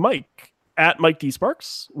then for Mike, at Mike D.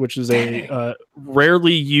 Sparks, which is a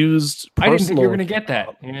rarely used personal. I didn't think you were going to get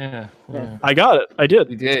that. Yeah. I got it. I did.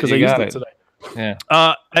 You did. Because I used it today.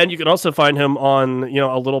 Yeah. And you can also find him on,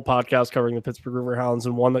 a little podcast covering the Pittsburgh Riverhounds,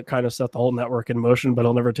 and one that kind of set the whole network in motion, but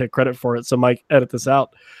he'll never take credit for it. So Mike, edit this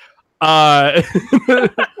out. I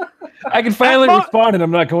can finally respond, and I'm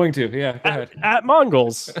not going to. Yeah, go ahead. At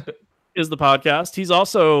Mongols is the podcast. He's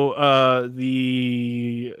also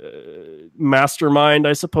the mastermind,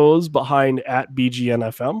 I suppose, behind at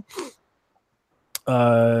BGNFM.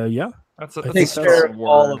 Yeah. Takes care of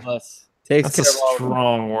all of us. That's a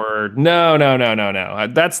strong word. No.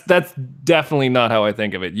 That's definitely not how I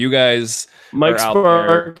think of it. You guys, Mike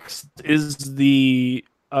Sparks is the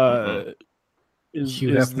is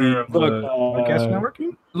the podcast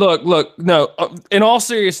networking. Look. No, in all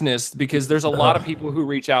seriousness, because there's a lot of people who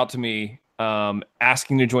reach out to me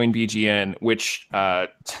asking to join BGN, which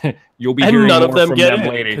you'll be hearing none more of them from get them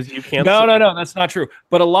it later. You can't. No, that's not true.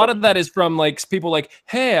 But a lot of that is from like people like,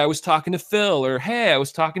 hey, I was talking to Phil, or hey, I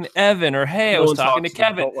was talking to Evan, or hey, I was talking to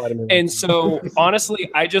Kevin. And so honestly,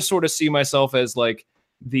 I just sort of see myself as like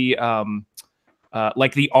the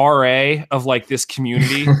RA of like this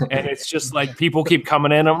community, and it's just like people keep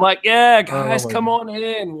coming in. I'm like, yeah, guys, come on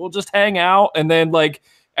in. We'll just hang out, and then like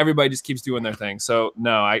everybody just keeps doing their thing. So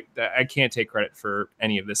no, I can't take credit for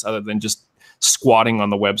any of this other than just squatting on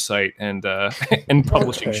the website and and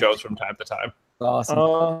publishing shows from time to time.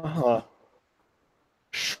 Awesome.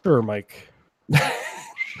 Sure, Mike.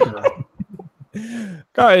 Sure.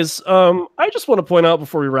 Guys, I just want to point out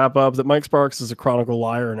before we wrap up that Mike Sparks is a chronicle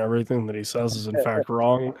liar and everything that he says is in fact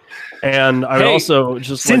wrong. And I would Hey, also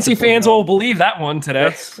just Cincy fans will believe that one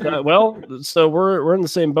today. well, so we're in the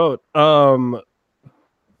same boat. And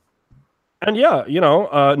yeah,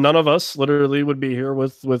 none of us literally would be here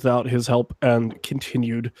without his help and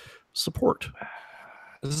continued support.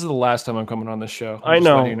 This is the last time I'm coming on this show. I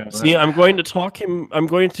know. See, I'm going to talk him. I'm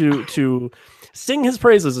going to sing his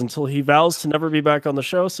praises until he vows to never be back on the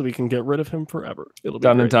show, so we can get rid of him forever. It'll be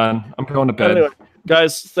done great. and done. I'm going to bed. Anyway,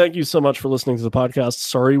 guys, thank you so much for listening to the podcast.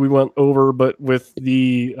 Sorry we went over, but with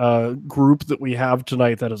the group that we have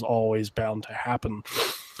tonight, that is always bound to happen.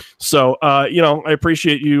 So, I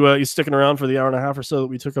appreciate you sticking around for the hour and a half or so that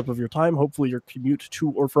we took up of your time. Hopefully, your commute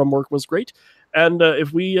to or from work was great. And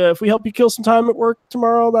if we help you kill some time at work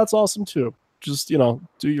tomorrow, that's awesome too. Just do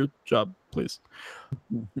your job, please.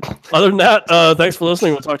 Other than that, thanks for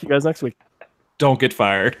listening. We'll talk to you guys next week. Don't get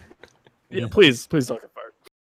fired. Yeah, please don't get